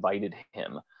Harry invited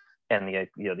him. And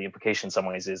the implication in some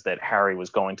ways is that Harry was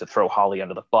going to throw Holly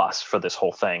under the bus for this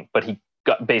whole thing, but he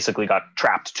basically got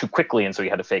trapped too quickly, and so he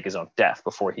had to fake his own death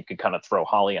before he could kind of throw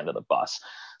Holly under the bus.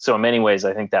 So in many ways,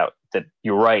 I think that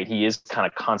you're right, he is kind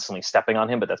of constantly stepping on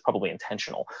him, but that's probably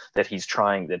intentional, that he's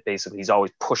trying, that basically he's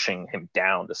always pushing him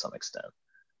down to some extent.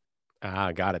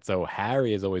 Got it. So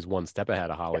Harry is always one step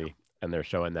ahead of Holly, yeah. And they're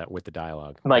showing that with the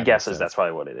dialogue. My guess is that's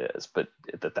probably what it is, but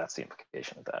that's the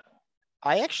implication of that.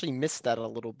 I actually missed that a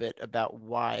little bit about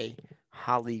why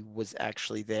Holly was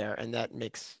actually there, and that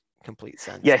makes complete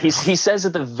sense. Yeah, he says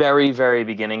at the very, very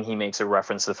beginning, he makes a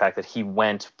reference to the fact that he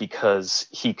went because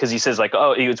he says like,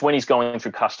 oh, it's when he's going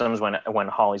through customs, when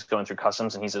Holly's going through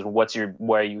customs, and he says,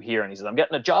 why are you here? And he says, I'm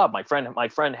getting a job. My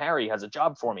friend Harry has a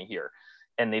job for me here.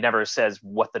 And they never says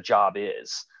what the job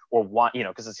is or why,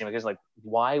 because it's like,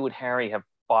 why would Harry have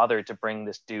bothered to bring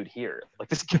this dude here? Like,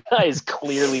 this guy is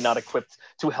clearly not equipped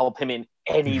to help him in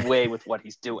any way with what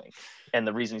he's doing. And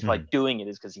the reason he's probably doing it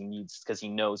is because he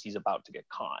knows he's about to get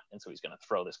caught. And so he's going to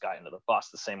throw this guy under the bus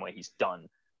the same way he's done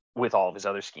with all of his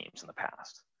other schemes in the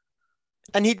past.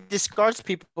 And he discards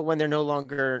people when they're no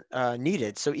longer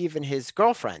needed. So even his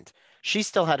girlfriend, she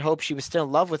still had hope. She was still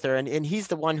in love with her. And he's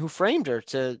the one who framed her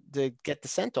to get the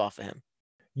scent off of him.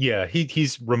 Yeah,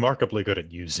 he's remarkably good at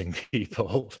using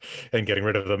people and getting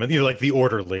rid of them. And like the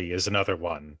orderly is another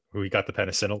one who he got the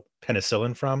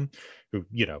penicillin from, who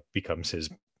becomes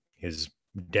his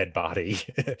dead body.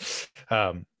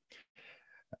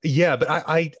 Yeah, but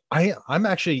I'm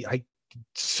actually I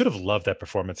sort of love that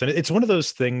performance, and it's one of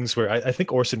those things where I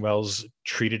think Orson Welles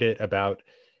treated it about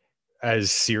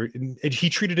as serious. He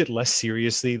treated it less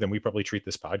seriously than we probably treat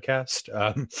this podcast.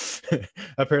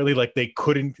 Apparently, like they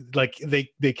couldn't, like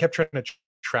they kept trying to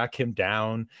track him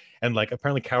down, and like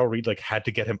apparently Carol Reed like had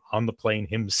to get him on the plane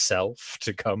himself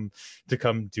to come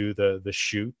do the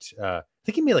shoot. I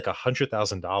think he made like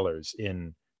 $100,000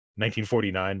 in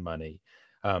 1949 money.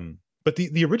 But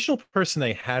the original person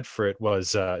they had for it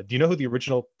was, do you know who the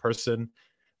original person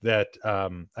that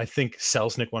I think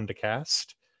Selznick wanted to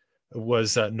cast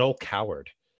was? Noel Coward.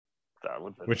 That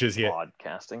would have been which is odd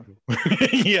casting.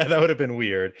 Yeah, that would have been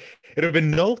weird. It would have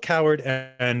been Noel Coward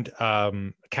and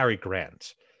Cary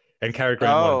Grant. And Cary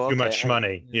Grant won too much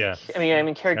money. Yeah. I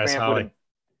mean, Cary Grant would have.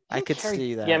 I could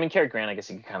see that. Yeah, I mean, Cary Grant, I guess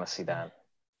you can kind of see that.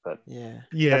 But yeah,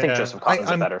 I think Joseph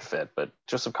Cotton's a better fit, but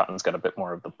Joseph Cotton's got a bit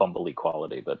more of the Bumblebee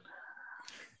quality. But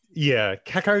yeah,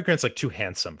 Cary Grant's like too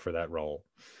handsome for that role.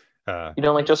 You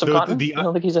don't like Joseph Cotton? You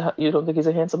don't think he's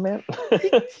a handsome man?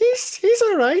 he's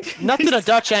all right. Nothing a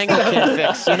Dutch angle can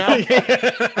fix,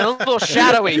 A little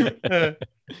shadowy.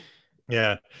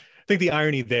 Yeah. I think the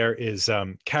irony there is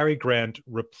Cary Grant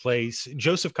replaced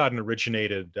Joseph Cotton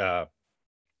originated the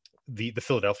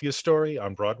Philadelphia Story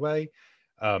on Broadway.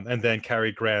 And then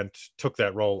Cary Grant took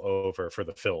that role over for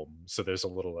the film. So there's a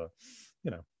little,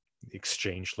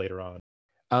 exchange later on.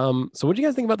 So what do you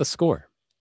guys think about the score?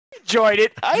 Enjoyed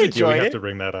it. I enjoyed we it. have to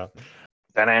bring that up.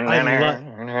 I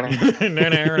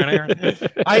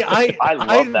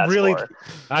love that really score.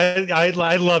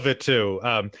 I love it too.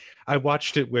 I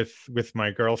watched it with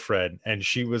my girlfriend, and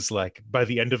she was like, by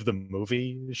the end of the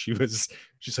movie, she's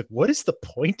like, what is the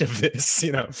point of this?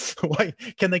 Why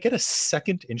can they get a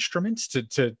second instrument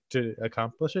to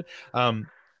accomplish it?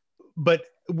 But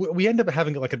we end up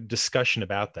having like a discussion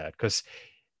about that, because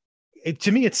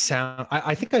to me,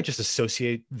 I think I just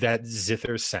associate that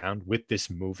zither sound with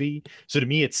this movie. So to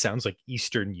me, it sounds like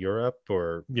Eastern Europe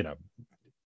or,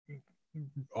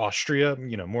 Austria,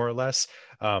 more or less.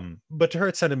 But to her,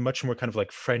 it sounded much more kind of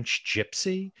like French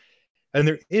gypsy. And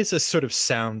there is a sort of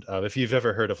sound of, if you've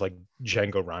ever heard of like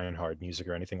Django Reinhardt music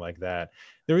or anything like that,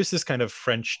 there is this kind of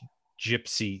French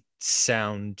gypsy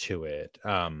sound to it.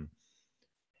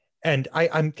 And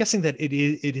I'm guessing that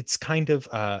it's kind of,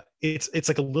 it's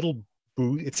like a little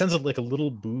it sounds like a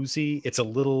little boozy. It's a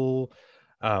little,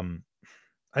 I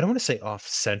don't want to say off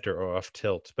center or off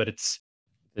tilt, but it's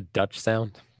the Dutch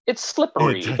sound. It's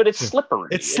slippery, but it's slippery.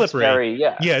 It's slippery.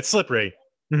 Yeah, it's slippery.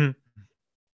 Mm-hmm.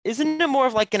 Isn't it more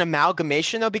of like an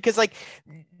amalgamation though? Because like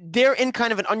they're in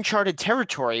kind of an uncharted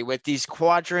territory with these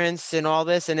quadrants and all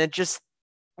this, and it just,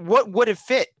 what would it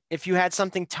fit if you had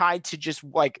something tied to just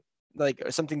like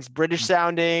something's British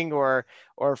sounding or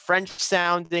French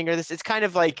sounding, or this? It's kind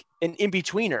of like an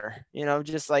in-betweener,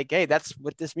 just like, hey, that's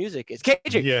what this music is.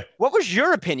 KJ, yeah. What was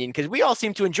your opinion? Because we all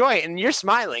seem to enjoy it, and you're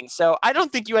smiling, so I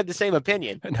don't think you had the same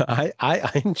opinion. No,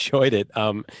 I enjoyed it,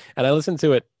 and I listened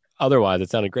to it. Otherwise, it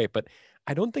sounded great, but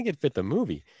I don't think it fit the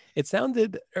movie. It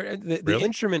sounded, the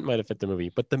instrument might have fit the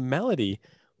movie, but the melody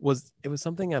was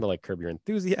something out of like Curb Your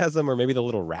Enthusiasm, or maybe the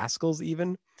Little Rascals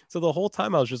even. So the whole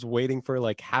time I was just waiting for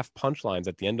like half punchlines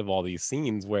at the end of all these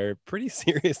scenes where pretty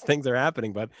serious things are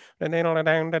happening, but like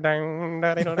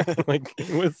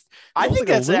it was. I think like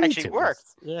that's actually worked.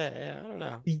 Yeah, I don't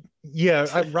know.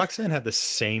 Yeah, Roxanne had the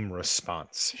same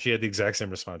response. She had the exact same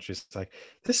response. She's like,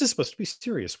 "This is supposed to be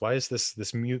serious. Why is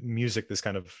this music this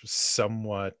kind of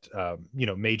somewhat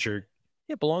major?"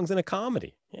 It belongs in a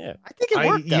comedy. Yeah, I think it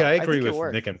worked. I agree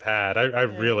with Nick and Pat. I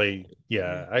really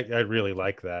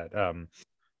like that.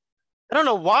 I don't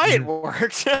know why it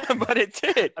worked, but it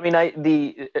did. I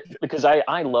mean, because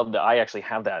I love that. I actually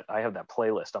have that. I have that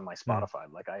playlist on my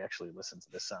Spotify. Like, I actually listen to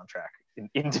this soundtrack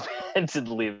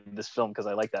independently of this film because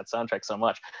I like that soundtrack so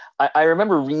much. I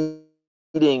remember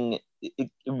reading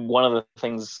one of the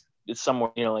things. It's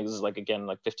somewhere, like this is like, again,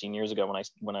 like 15 years ago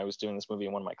when I was doing this movie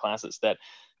in one of my classes, that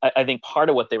I think part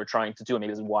of what they were trying to do, and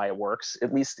maybe this is why it works,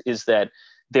 at least, is that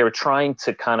they were trying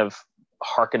to kind of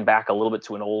harken back a little bit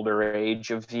to an older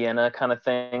age of Vienna kind of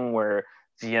thing, where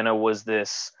Vienna was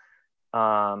this,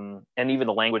 and even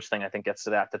the language thing I think gets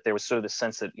to that there was sort of the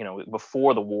sense that, you know,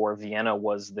 before the war, Vienna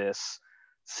was this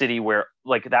city where,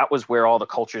 like, that was where all the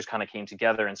cultures kind of came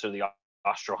together, and sort of the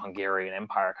Austro-Hungarian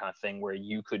Empire kind of thing, where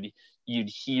you'd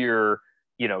hear,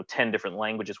 you know, 10 different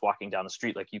languages walking down the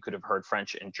street. Like, you could have heard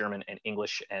French and German and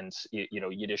English and, you know,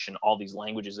 Yiddish and all these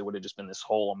languages. There would have just been this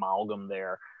whole amalgam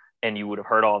there, and you would have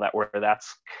heard all that, where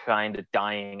that's kind of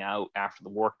dying out after the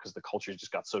war because the culture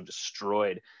just got so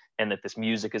destroyed. And that this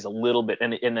music is a little bit,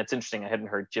 and that's interesting. I hadn't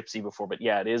heard Gypsy before, but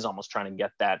yeah, it is almost trying to get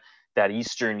that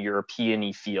Eastern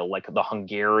European-y feel, like the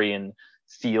Hungarian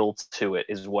feel to it,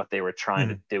 is what they were trying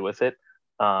to do with it.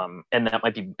 And that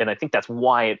might be, and I think that's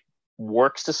why it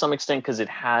works to some extent, because it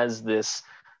has this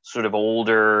sort of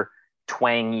older,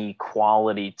 twangy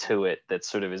quality to it that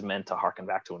sort of is meant to harken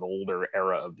back to an older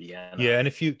era of Vienna. Yeah, and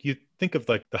if you think of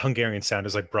like the Hungarian sound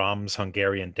as like Brahms'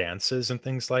 Hungarian dances and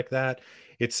things like that,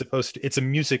 it's a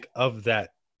music of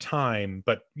that time,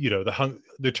 but you know,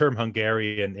 the term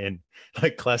Hungarian in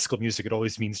like classical music, it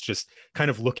always means just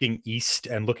kind of looking east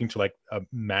and looking to like a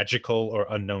magical or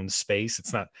unknown space.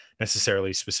 It's not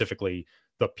necessarily specifically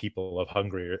the people of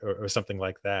Hungary or something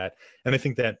like that. And I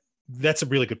think that's a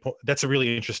really good point. That's a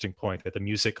really interesting point, that the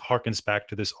music harkens back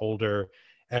to this older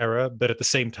era, but at the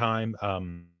same time,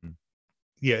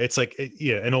 it's like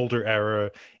an older era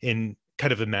in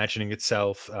kind of imagining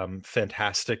itself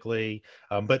fantastically,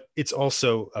 but it's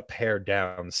also a pared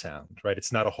down sound, right?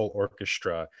 It's not a whole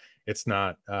orchestra. It's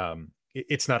not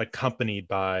accompanied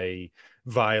by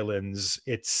violins.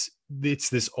 It's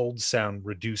this old sound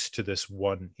reduced to this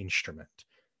one instrument,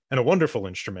 and a wonderful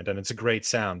instrument, and it's a great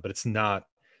sound, but it's not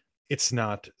a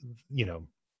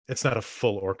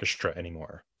full orchestra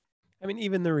anymore. I mean,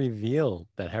 even the reveal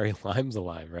that Harry Lime's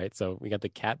alive, right? So we got the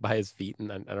cat by his feet,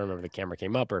 and I don't remember if the camera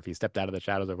came up or if he stepped out of the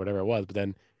shadows or whatever it was, but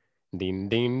then ding,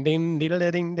 ding, ding, ding,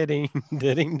 ding, ding,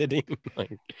 ding, ding, ding.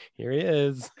 Like, here he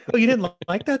is. Oh, you didn't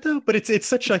like that though? But it's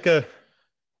such like a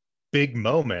big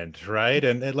moment, right?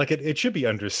 And like it should be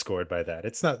underscored by that.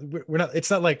 It's not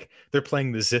like they're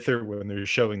playing the zither when they're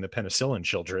showing the penicillin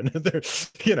children. They're,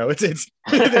 you know, it's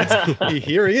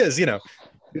here he is, you know,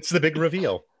 it's the big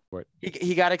reveal.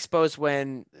 He got exposed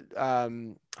when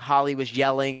Holly was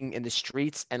yelling in the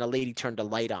streets and a lady turned a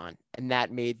light on, and that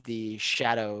made the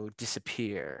shadow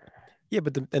disappear. Yeah,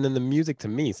 but and then the music to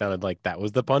me sounded like that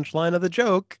was the punchline of the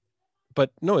joke.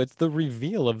 But no, it's the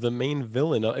reveal of the main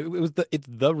villain. It's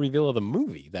the reveal of the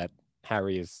movie that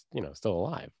Harry is, you know, still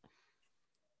alive.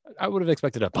 I would have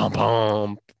expected a pom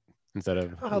pom instead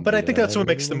of. But I think that's what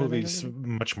makes the movies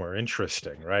much more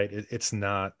interesting, right? It's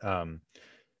not,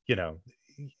 you know,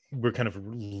 we're kind of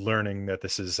learning that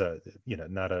this is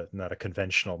not a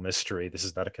conventional mystery. This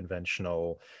is not a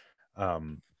conventional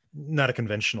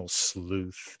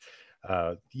sleuth.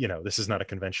 You know, this is not a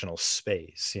conventional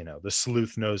space. You know, the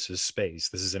sleuth knows his space.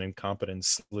 This is an incompetent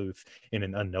sleuth in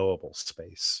an unknowable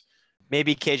space.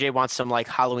 Maybe KJ wants some like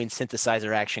Halloween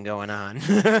synthesizer action going on.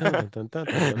 Dun, dun, dun,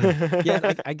 dun.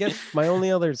 Yeah, I guess my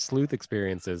only other sleuth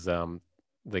experience is the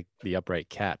upright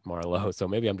cat Marlowe. So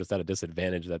maybe I'm just at a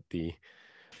disadvantage that these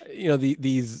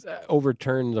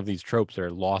overturns of these tropes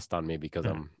are lost on me because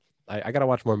I gotta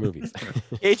watch more movies.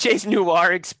 KJ's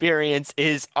noir experience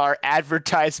is our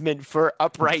advertisement for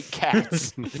upright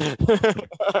cats.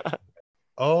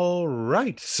 All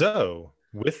right. So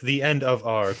with the end of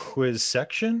our quiz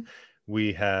section,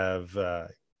 we have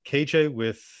KJ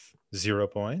with 0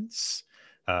 points,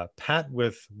 Pat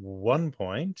with 1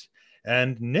 point,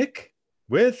 and Nick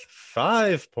with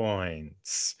 5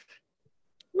 points.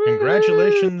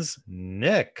 Congratulations,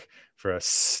 Nick, for a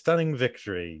stunning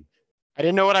victory. I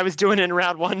didn't know what I was doing in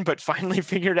round 1, but finally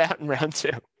figured out in round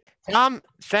 2. Tom,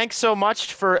 thanks so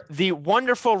much for the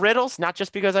wonderful riddles, not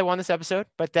just because I won this episode,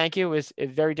 but thank you. It was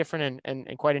very different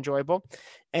and quite enjoyable.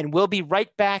 And we'll be right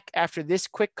back after this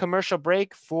quick commercial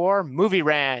break for Movie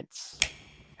Rants.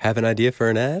 Have an idea for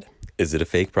an ad? Is it a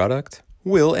fake product?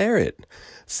 We'll air it.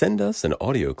 Send us an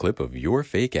audio clip of your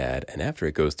fake ad, and after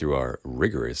it goes through our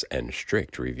rigorous and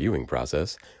strict reviewing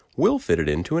process, we'll fit it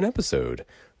into an episode.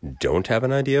 Don't have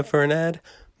an idea for an ad?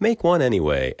 Make one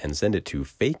anyway and send it to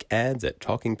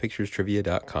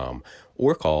fakeads@talkingpicturestrivia.com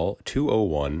or call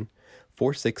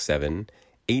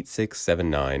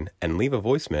 201-467-8679 and leave a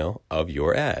voicemail of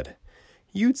your ad.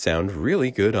 You'd sound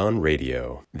really good on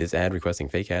radio. This ad requesting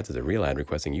fake ads is a real ad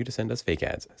requesting you to send us fake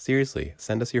ads. Seriously,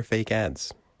 send us your fake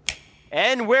ads.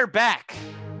 And we're back.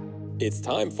 It's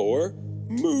time for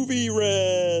Movie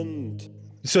Rant.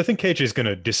 So I think KJ is going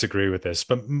to disagree with this,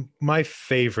 but my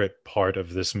favorite part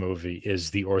of this movie is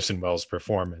the Orson Welles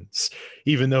performance,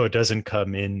 even though it doesn't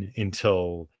come in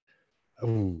until,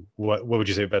 what would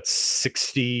you say, about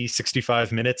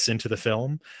 65 minutes into the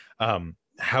film.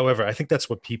 However, I think that's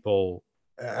what people,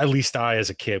 at least I as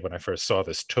a kid when I first saw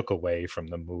this, took away from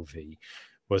the movie,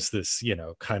 was this,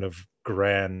 kind of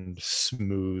grand,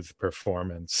 smooth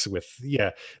performance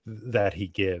that he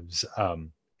gives.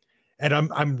 And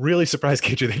I'm really surprised,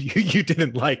 KJ, that you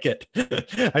didn't like it.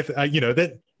 That You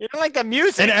don't like the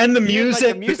music, and the You didn't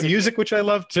like music, the music, which I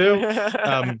love too.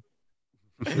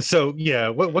 So yeah,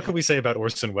 what can we say about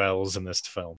Orson Welles in this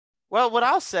film? Well, what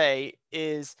I'll say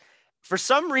is, for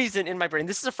some reason in my brain,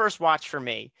 this is a first watch for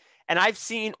me, and I've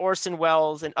seen Orson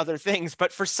Welles and other things,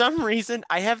 but for some reason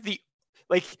I have the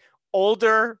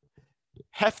older,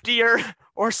 heftier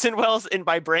Orson Welles in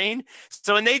my brain.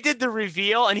 So when they did the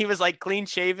reveal and he was clean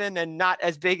shaven and not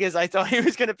as big as I thought he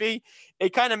was going to be, it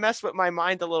kind of messed with my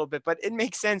mind a little bit, but it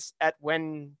makes sense at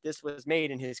when this was made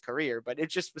in his career. But it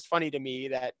just was funny to me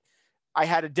that I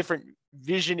had a different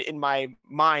vision in my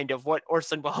mind of what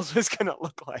Orson Welles was going to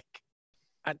look like.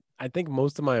 I think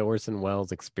most of my Orson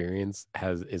Welles experience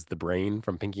is the brain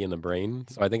from Pinky and the Brain.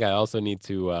 So I think I also need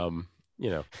to,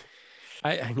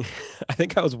 I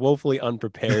think I was woefully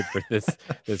unprepared for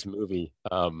this movie.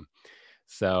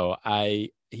 So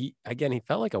he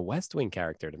felt like a West Wing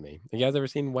character to me. You guys ever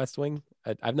seen West Wing?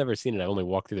 I've never seen it. I only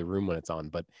walk through the room when it's on,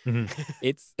 but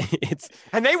it's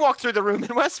and they walk through the room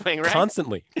in West Wing, right?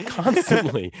 Constantly.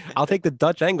 I'll take the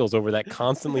Dutch angles over that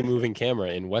constantly moving camera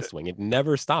in West Wing. It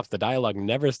never stops. The dialogue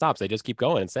never stops. They just keep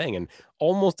going and saying and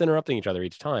almost interrupting each other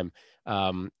each time.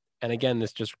 And again,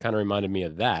 this just kind of reminded me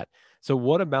of that. So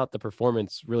what about the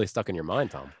performance really stuck in your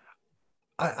mind, Tom?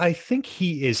 I think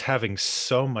he is having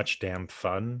so much damn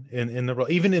fun in the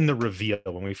role, even in the reveal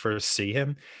when we first see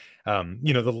him.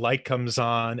 The light comes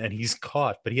on and he's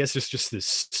caught, but he has just this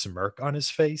smirk on his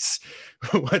face.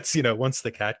 once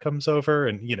the cat comes over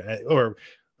and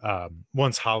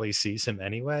once Holly sees him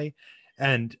anyway,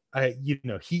 and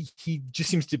he just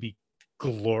seems to be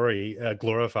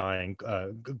glorifying,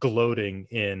 gloating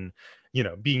in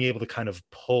being able to kind of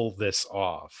pull this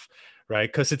off. Right,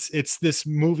 because it's this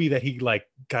movie that he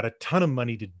got a ton of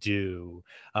money to do,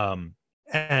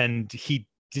 and he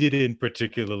didn't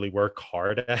particularly work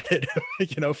hard at it.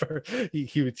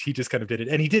 He just kind of did it,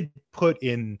 and he did put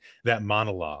in that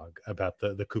monologue about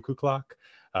the cuckoo clock.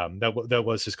 That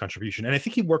was his contribution, and I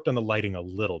think he worked on the lighting a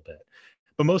little bit,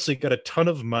 but mostly got a ton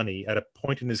of money at a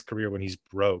point in his career when he's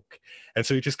broke. And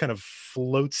so he just kind of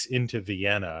floats into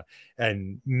Vienna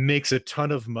and makes a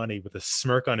ton of money with a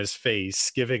smirk on his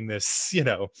face, giving this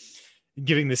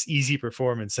easy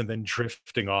performance and then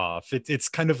drifting off. It's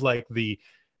kind of like the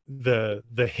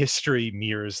history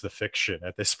mirrors the fiction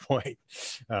at this point.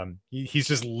 He's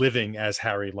just living as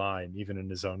Harry Lime, even in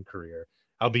his own career,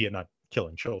 albeit not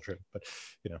killing children, but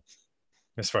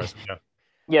as far as we know.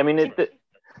 Yeah, I mean,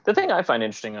 the thing I find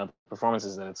interesting about the performance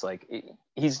is that it's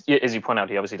he's, as you point out,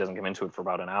 he obviously doesn't come into it for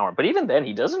about an hour, but even then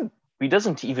he doesn't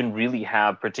even really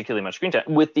have particularly much screen time,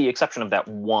 with the exception of that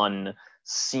one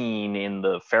scene in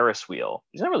the Ferris wheel.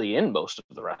 He's not really in most of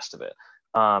the rest of it.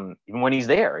 Even when he's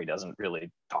there, he doesn't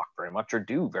really talk very much or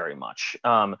do very much.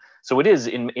 So it is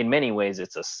in many ways,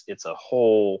 it's a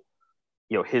whole,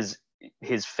 his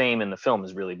fame in the film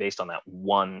is really based on that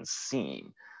one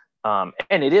scene.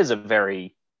 And it is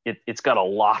it's got a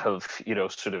lot of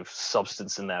sort of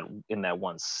substance in that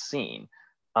one scene,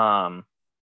 but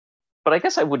I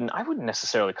guess I wouldn't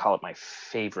necessarily call it my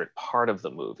favorite part of the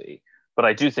movie. But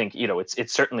I do think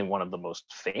it's certainly one of the most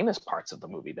famous parts of the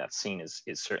movie. That scene is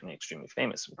certainly extremely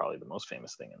famous and probably the most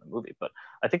famous thing in the movie. But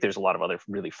I think there's a lot of other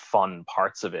really fun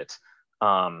parts of it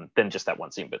than just that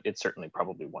one scene. But it's certainly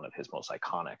probably one of his most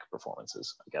iconic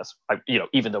performances, I guess.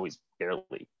 Even though he's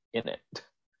barely in it.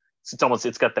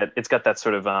 It's got that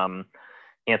sort of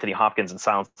Anthony Hopkins in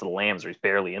Silence of the Lambs, where he's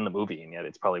barely in the movie, and yet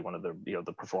it's probably one of the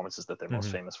the performances that they're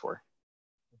most famous for.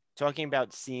 Talking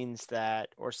about scenes that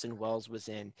Orson Welles was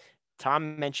in,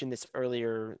 Tom mentioned this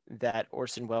earlier, that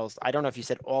Orson Welles, I don't know if you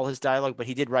said all his dialogue, but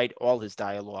he did write all his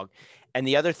dialogue. And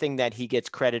the other thing that he gets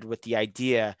credited with the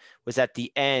idea was at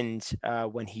the end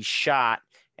when he's shot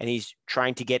and he's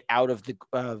trying to get out of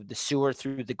the sewer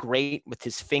through the grate with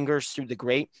his fingers through the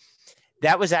grate.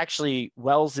 That was actually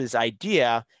Welles's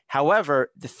idea.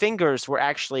 However, the fingers were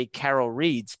actually Carol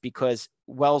Reed's because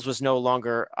Welles was no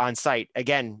longer on site.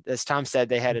 Again, as Tom said,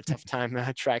 they had a tough time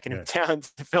tracking him down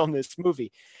to film this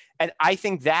movie. And I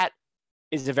think that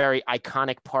is a very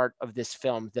iconic part of this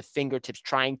film, the fingertips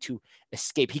trying to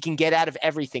escape. He can get out of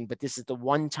everything, but this is the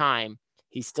one time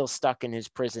he's still stuck in his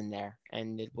prison there,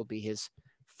 and it will be his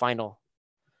final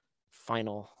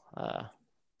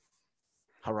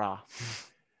hurrah.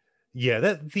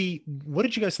 Yeah, what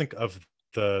did you guys think of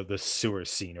the sewer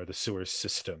scene or the sewer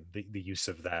system, the use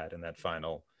of that in that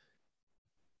final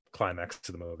climax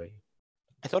to the movie?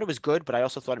 I thought it was good, but I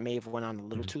also thought it may have went on a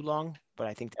little too long, but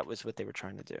I think that was what they were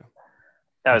trying to do.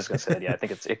 I was going to say, yeah, I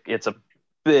think it's a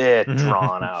bit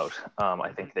drawn out.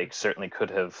 I think they certainly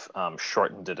could have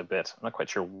shortened it a bit. I'm not quite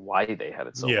sure why they had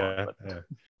it so long. But... Yeah.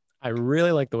 I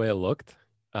really like the way it looked.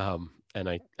 And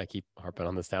I keep harping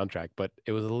on the soundtrack, but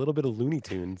it was a little bit of Looney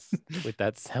Tunes with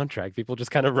that soundtrack. People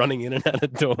just kind of running in and out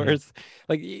of doors.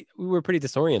 Like, we were pretty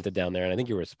disoriented down there, and I think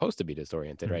you were supposed to be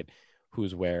disoriented, right?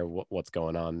 Who's where, what's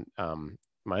going on.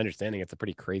 My understanding, it's a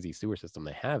pretty crazy sewer system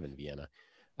they have in Vienna.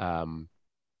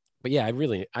 But yeah,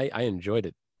 I enjoyed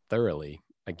it thoroughly.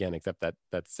 Again, except that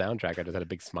soundtrack, I just had a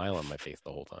big smile on my face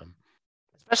the whole time.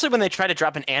 Especially when they try to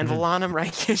drop an anvil on him,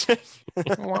 right?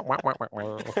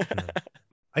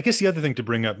 I guess the other thing to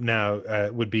bring up now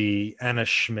would be Anna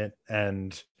Schmidt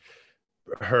and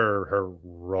her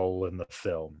role in the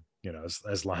film,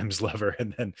 as Lime's lover,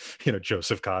 and then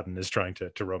Joseph Cotten is trying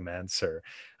to romance her.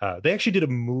 They actually did a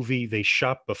movie they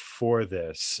shot before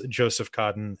this. Joseph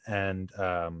Cotten and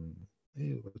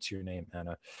what's your name,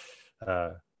 Anna?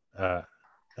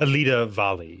 Alida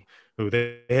Valli, who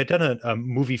they had done a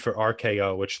movie for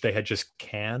RKO, which they had just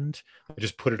canned. They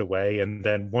just put it away, and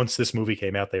then once this movie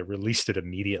came out, they released it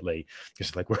immediately.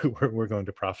 Just like we're going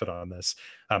to profit on this.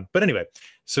 But anyway,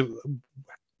 so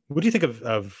what do you think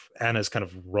of Anna's kind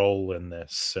of role in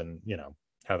this, and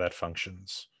how that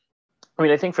functions? I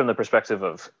mean, I think from the perspective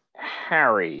of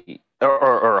Harry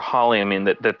or Holly, I mean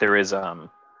that there is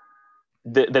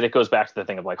that it goes back to the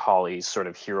thing of like Holly's sort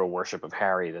of hero worship of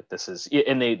Harry, that this is,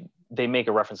 and they make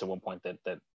a reference at one point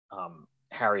that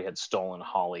Harry had stolen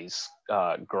Holly's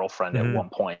girlfriend at one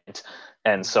point.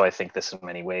 And so I think this in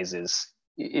many ways is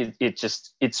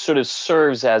it sort of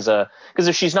serves as because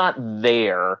if she's not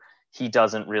there, he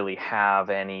doesn't really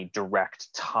have any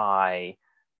direct tie,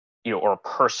 or a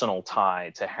personal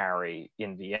tie to Harry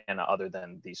in Vienna, other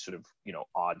than these sort of,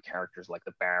 odd characters like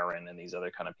the Baron and these other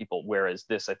kind of people. Whereas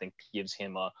this, I think, gives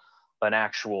him an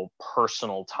actual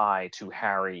personal tie to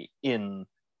Harry in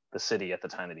the city at the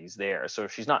time that he's there. So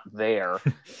if she's not there,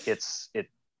 it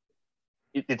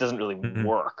doesn't really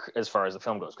work as far as the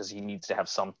film goes, because he needs to have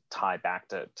some tie back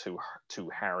to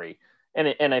Harry.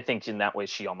 And I think in that way,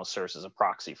 she almost serves as a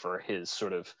proxy for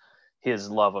his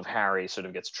love of Harry sort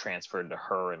of gets transferred to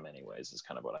her in many ways, is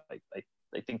kind of what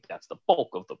I think that's the bulk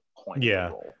of the point of the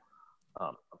role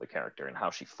of the character and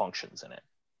how she functions in it.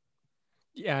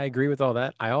 Yeah, I agree with all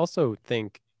that. I also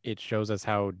think it shows us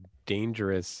how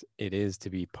dangerous it is to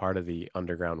be part of the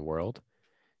underground world,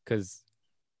 because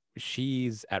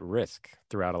she's at risk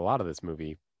throughout a lot of this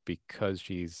movie, because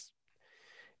she's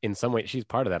in some way, she's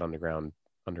part of that underground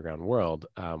world,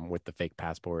 with the fake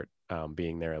passport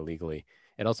being there illegally.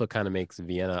 It also kind of makes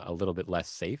Vienna a little bit less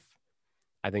safe.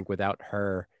 I think without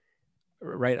her,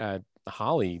 right,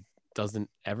 Holly doesn't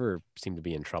ever seem to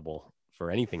be in trouble for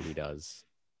anything he does,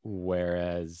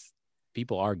 whereas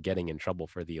people are getting in trouble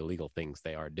for the illegal things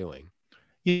they are doing.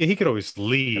 Yeah, he could always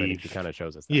leave. And I think he kind of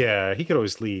shows us that. Yeah, he could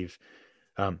always leave.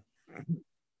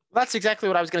 That's exactly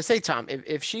what I was going to say, Tom.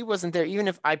 If she wasn't there, even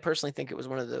if I personally think it was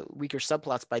one of the weaker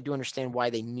subplots, but I do understand why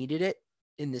they needed it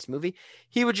in this movie,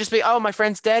 he would just be, oh, my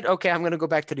friend's dead. Okay, I'm going to go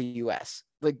back to the US.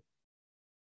 Like,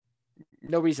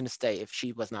 no reason to stay if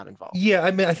she was not involved. Yeah,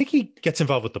 I mean, I think he gets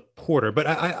involved with the porter, but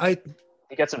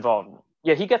he gets involved.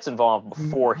 Yeah, he gets involved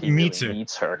before he meets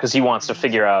her, because he wants to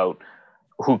figure out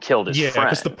who killed his friend. Yeah,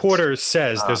 because the porter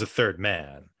says there's a third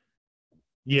man.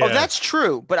 Yeah. Oh, that's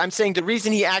true. But I'm saying the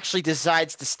reason he actually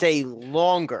decides to stay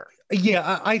longer.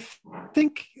 Yeah, I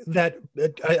think that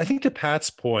I think to Pat's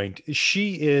point,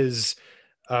 she is,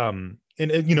 and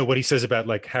what he says about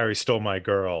like Harry stole my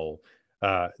girl,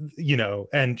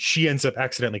 and she ends up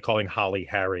accidentally calling Holly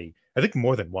Harry. I think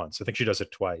more than once. I think she does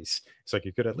it twice. It's like,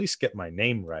 you could at least get my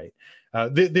name right.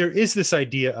 There is this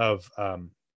idea of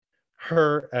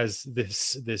her as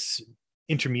this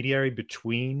intermediary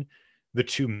between the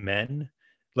two men.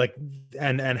 Like,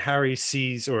 and Harry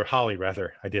sees, or Holly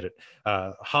rather,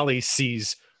 Holly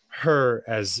sees her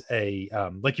as a,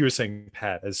 like you were saying,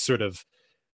 Pat, as sort of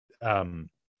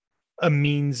a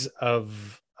means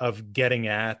of getting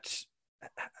at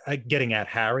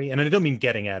Harry. And I don't mean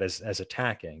getting at as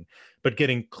attacking, but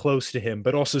getting close to him,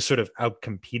 but also sort of out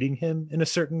competing him in a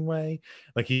certain way.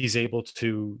 Like, he's able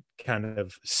to kind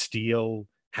of steal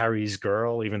Harry's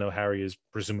girl, even though Harry is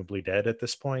presumably dead at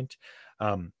this point.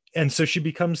 And so she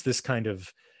becomes this kind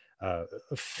of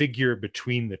figure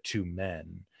between the two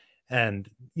men. And,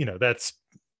 that's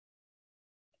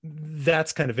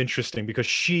that's kind of interesting because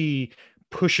she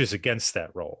pushes against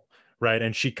that role, right?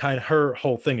 And her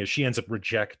whole thing is she ends up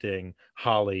rejecting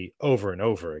Holly over and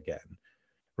over again,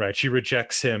 right? She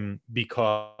rejects him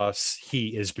because he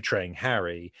is betraying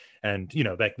Harry, and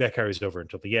that carries over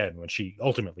until the end when she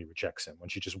ultimately rejects him, when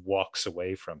she just walks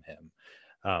away from him.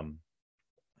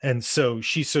 And so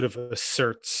she sort of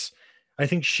asserts, I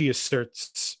think she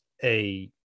asserts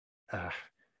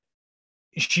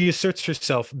she asserts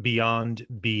herself beyond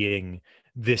being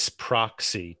this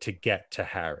proxy to get to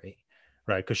Harry,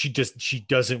 right? Because she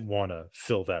doesn't want to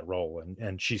fill that role,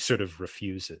 and she sort of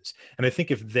refuses. And I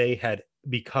think if they had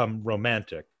become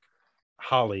romantic,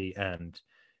 Holly and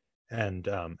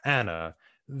Anna,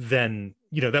 then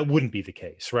that wouldn't be the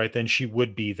case, right? Then she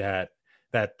would be that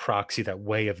proxy, that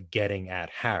way of getting at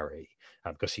Harry,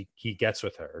 because he gets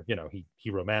with her, he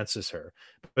romances her.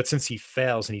 But since he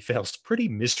fails, and he fails pretty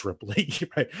miserably,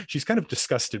 right? She's kind of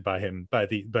disgusted by him by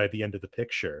the end of the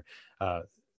picture.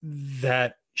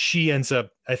 That she ends up,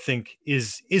 I think,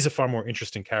 is a far more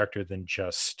interesting character than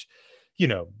just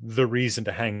the reason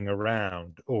to hang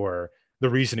around or the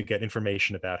reason to get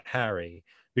information about Harry,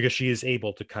 because she is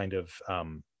able to kind of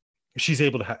she's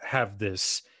able to have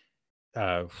this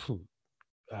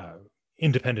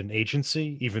independent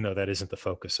agency, even though that isn't the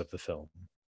focus of the film.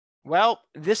 Well,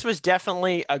 this was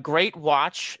definitely a great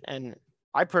watch, and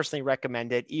I personally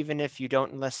recommend it, even if you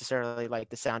don't necessarily like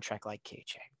the soundtrack like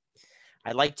KJ.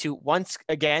 I'd like to once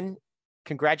again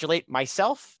congratulate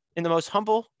myself in the most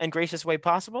humble and gracious way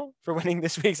possible for winning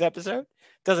this week's episode.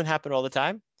 Doesn't happen all the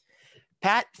time.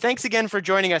 Pat, thanks again for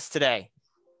joining us today.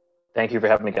 Thank you for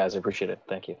having me, guys. I appreciate it.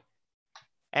 Thank you.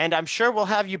 And I'm sure we'll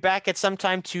have you back at some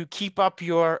time to keep up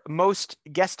your most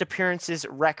guest appearances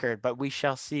record, but we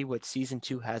shall see what season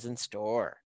 2 has in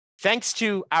store. Thanks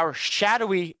to our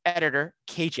shadowy editor,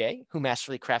 KJ, who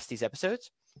masterfully crafts these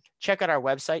episodes. Check out our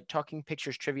website,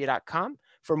 talkingpicturestrivia.com,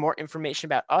 for more information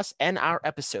about us and our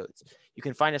episodes. You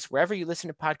can find us wherever you listen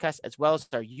to podcasts, as well as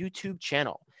our YouTube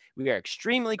channel. We are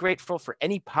extremely grateful for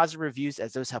any positive reviews,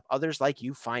 as those help others like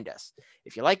you find us.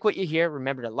 If you like what you hear,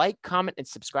 remember to like, comment, and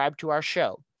subscribe to our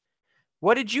show.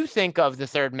 What did you think of The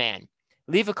Third Man?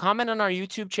 Leave a comment on our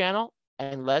YouTube channel,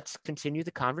 and let's continue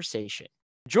the conversation.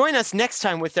 Join us next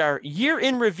time with our year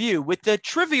in review with the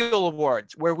Trivial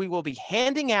Awards, where we will be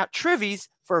handing out trivies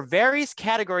for various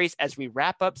categories as we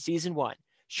wrap up season 1.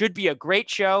 Should be a great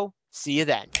show. See you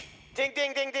then. Ding,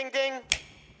 ding, ding, ding, ding.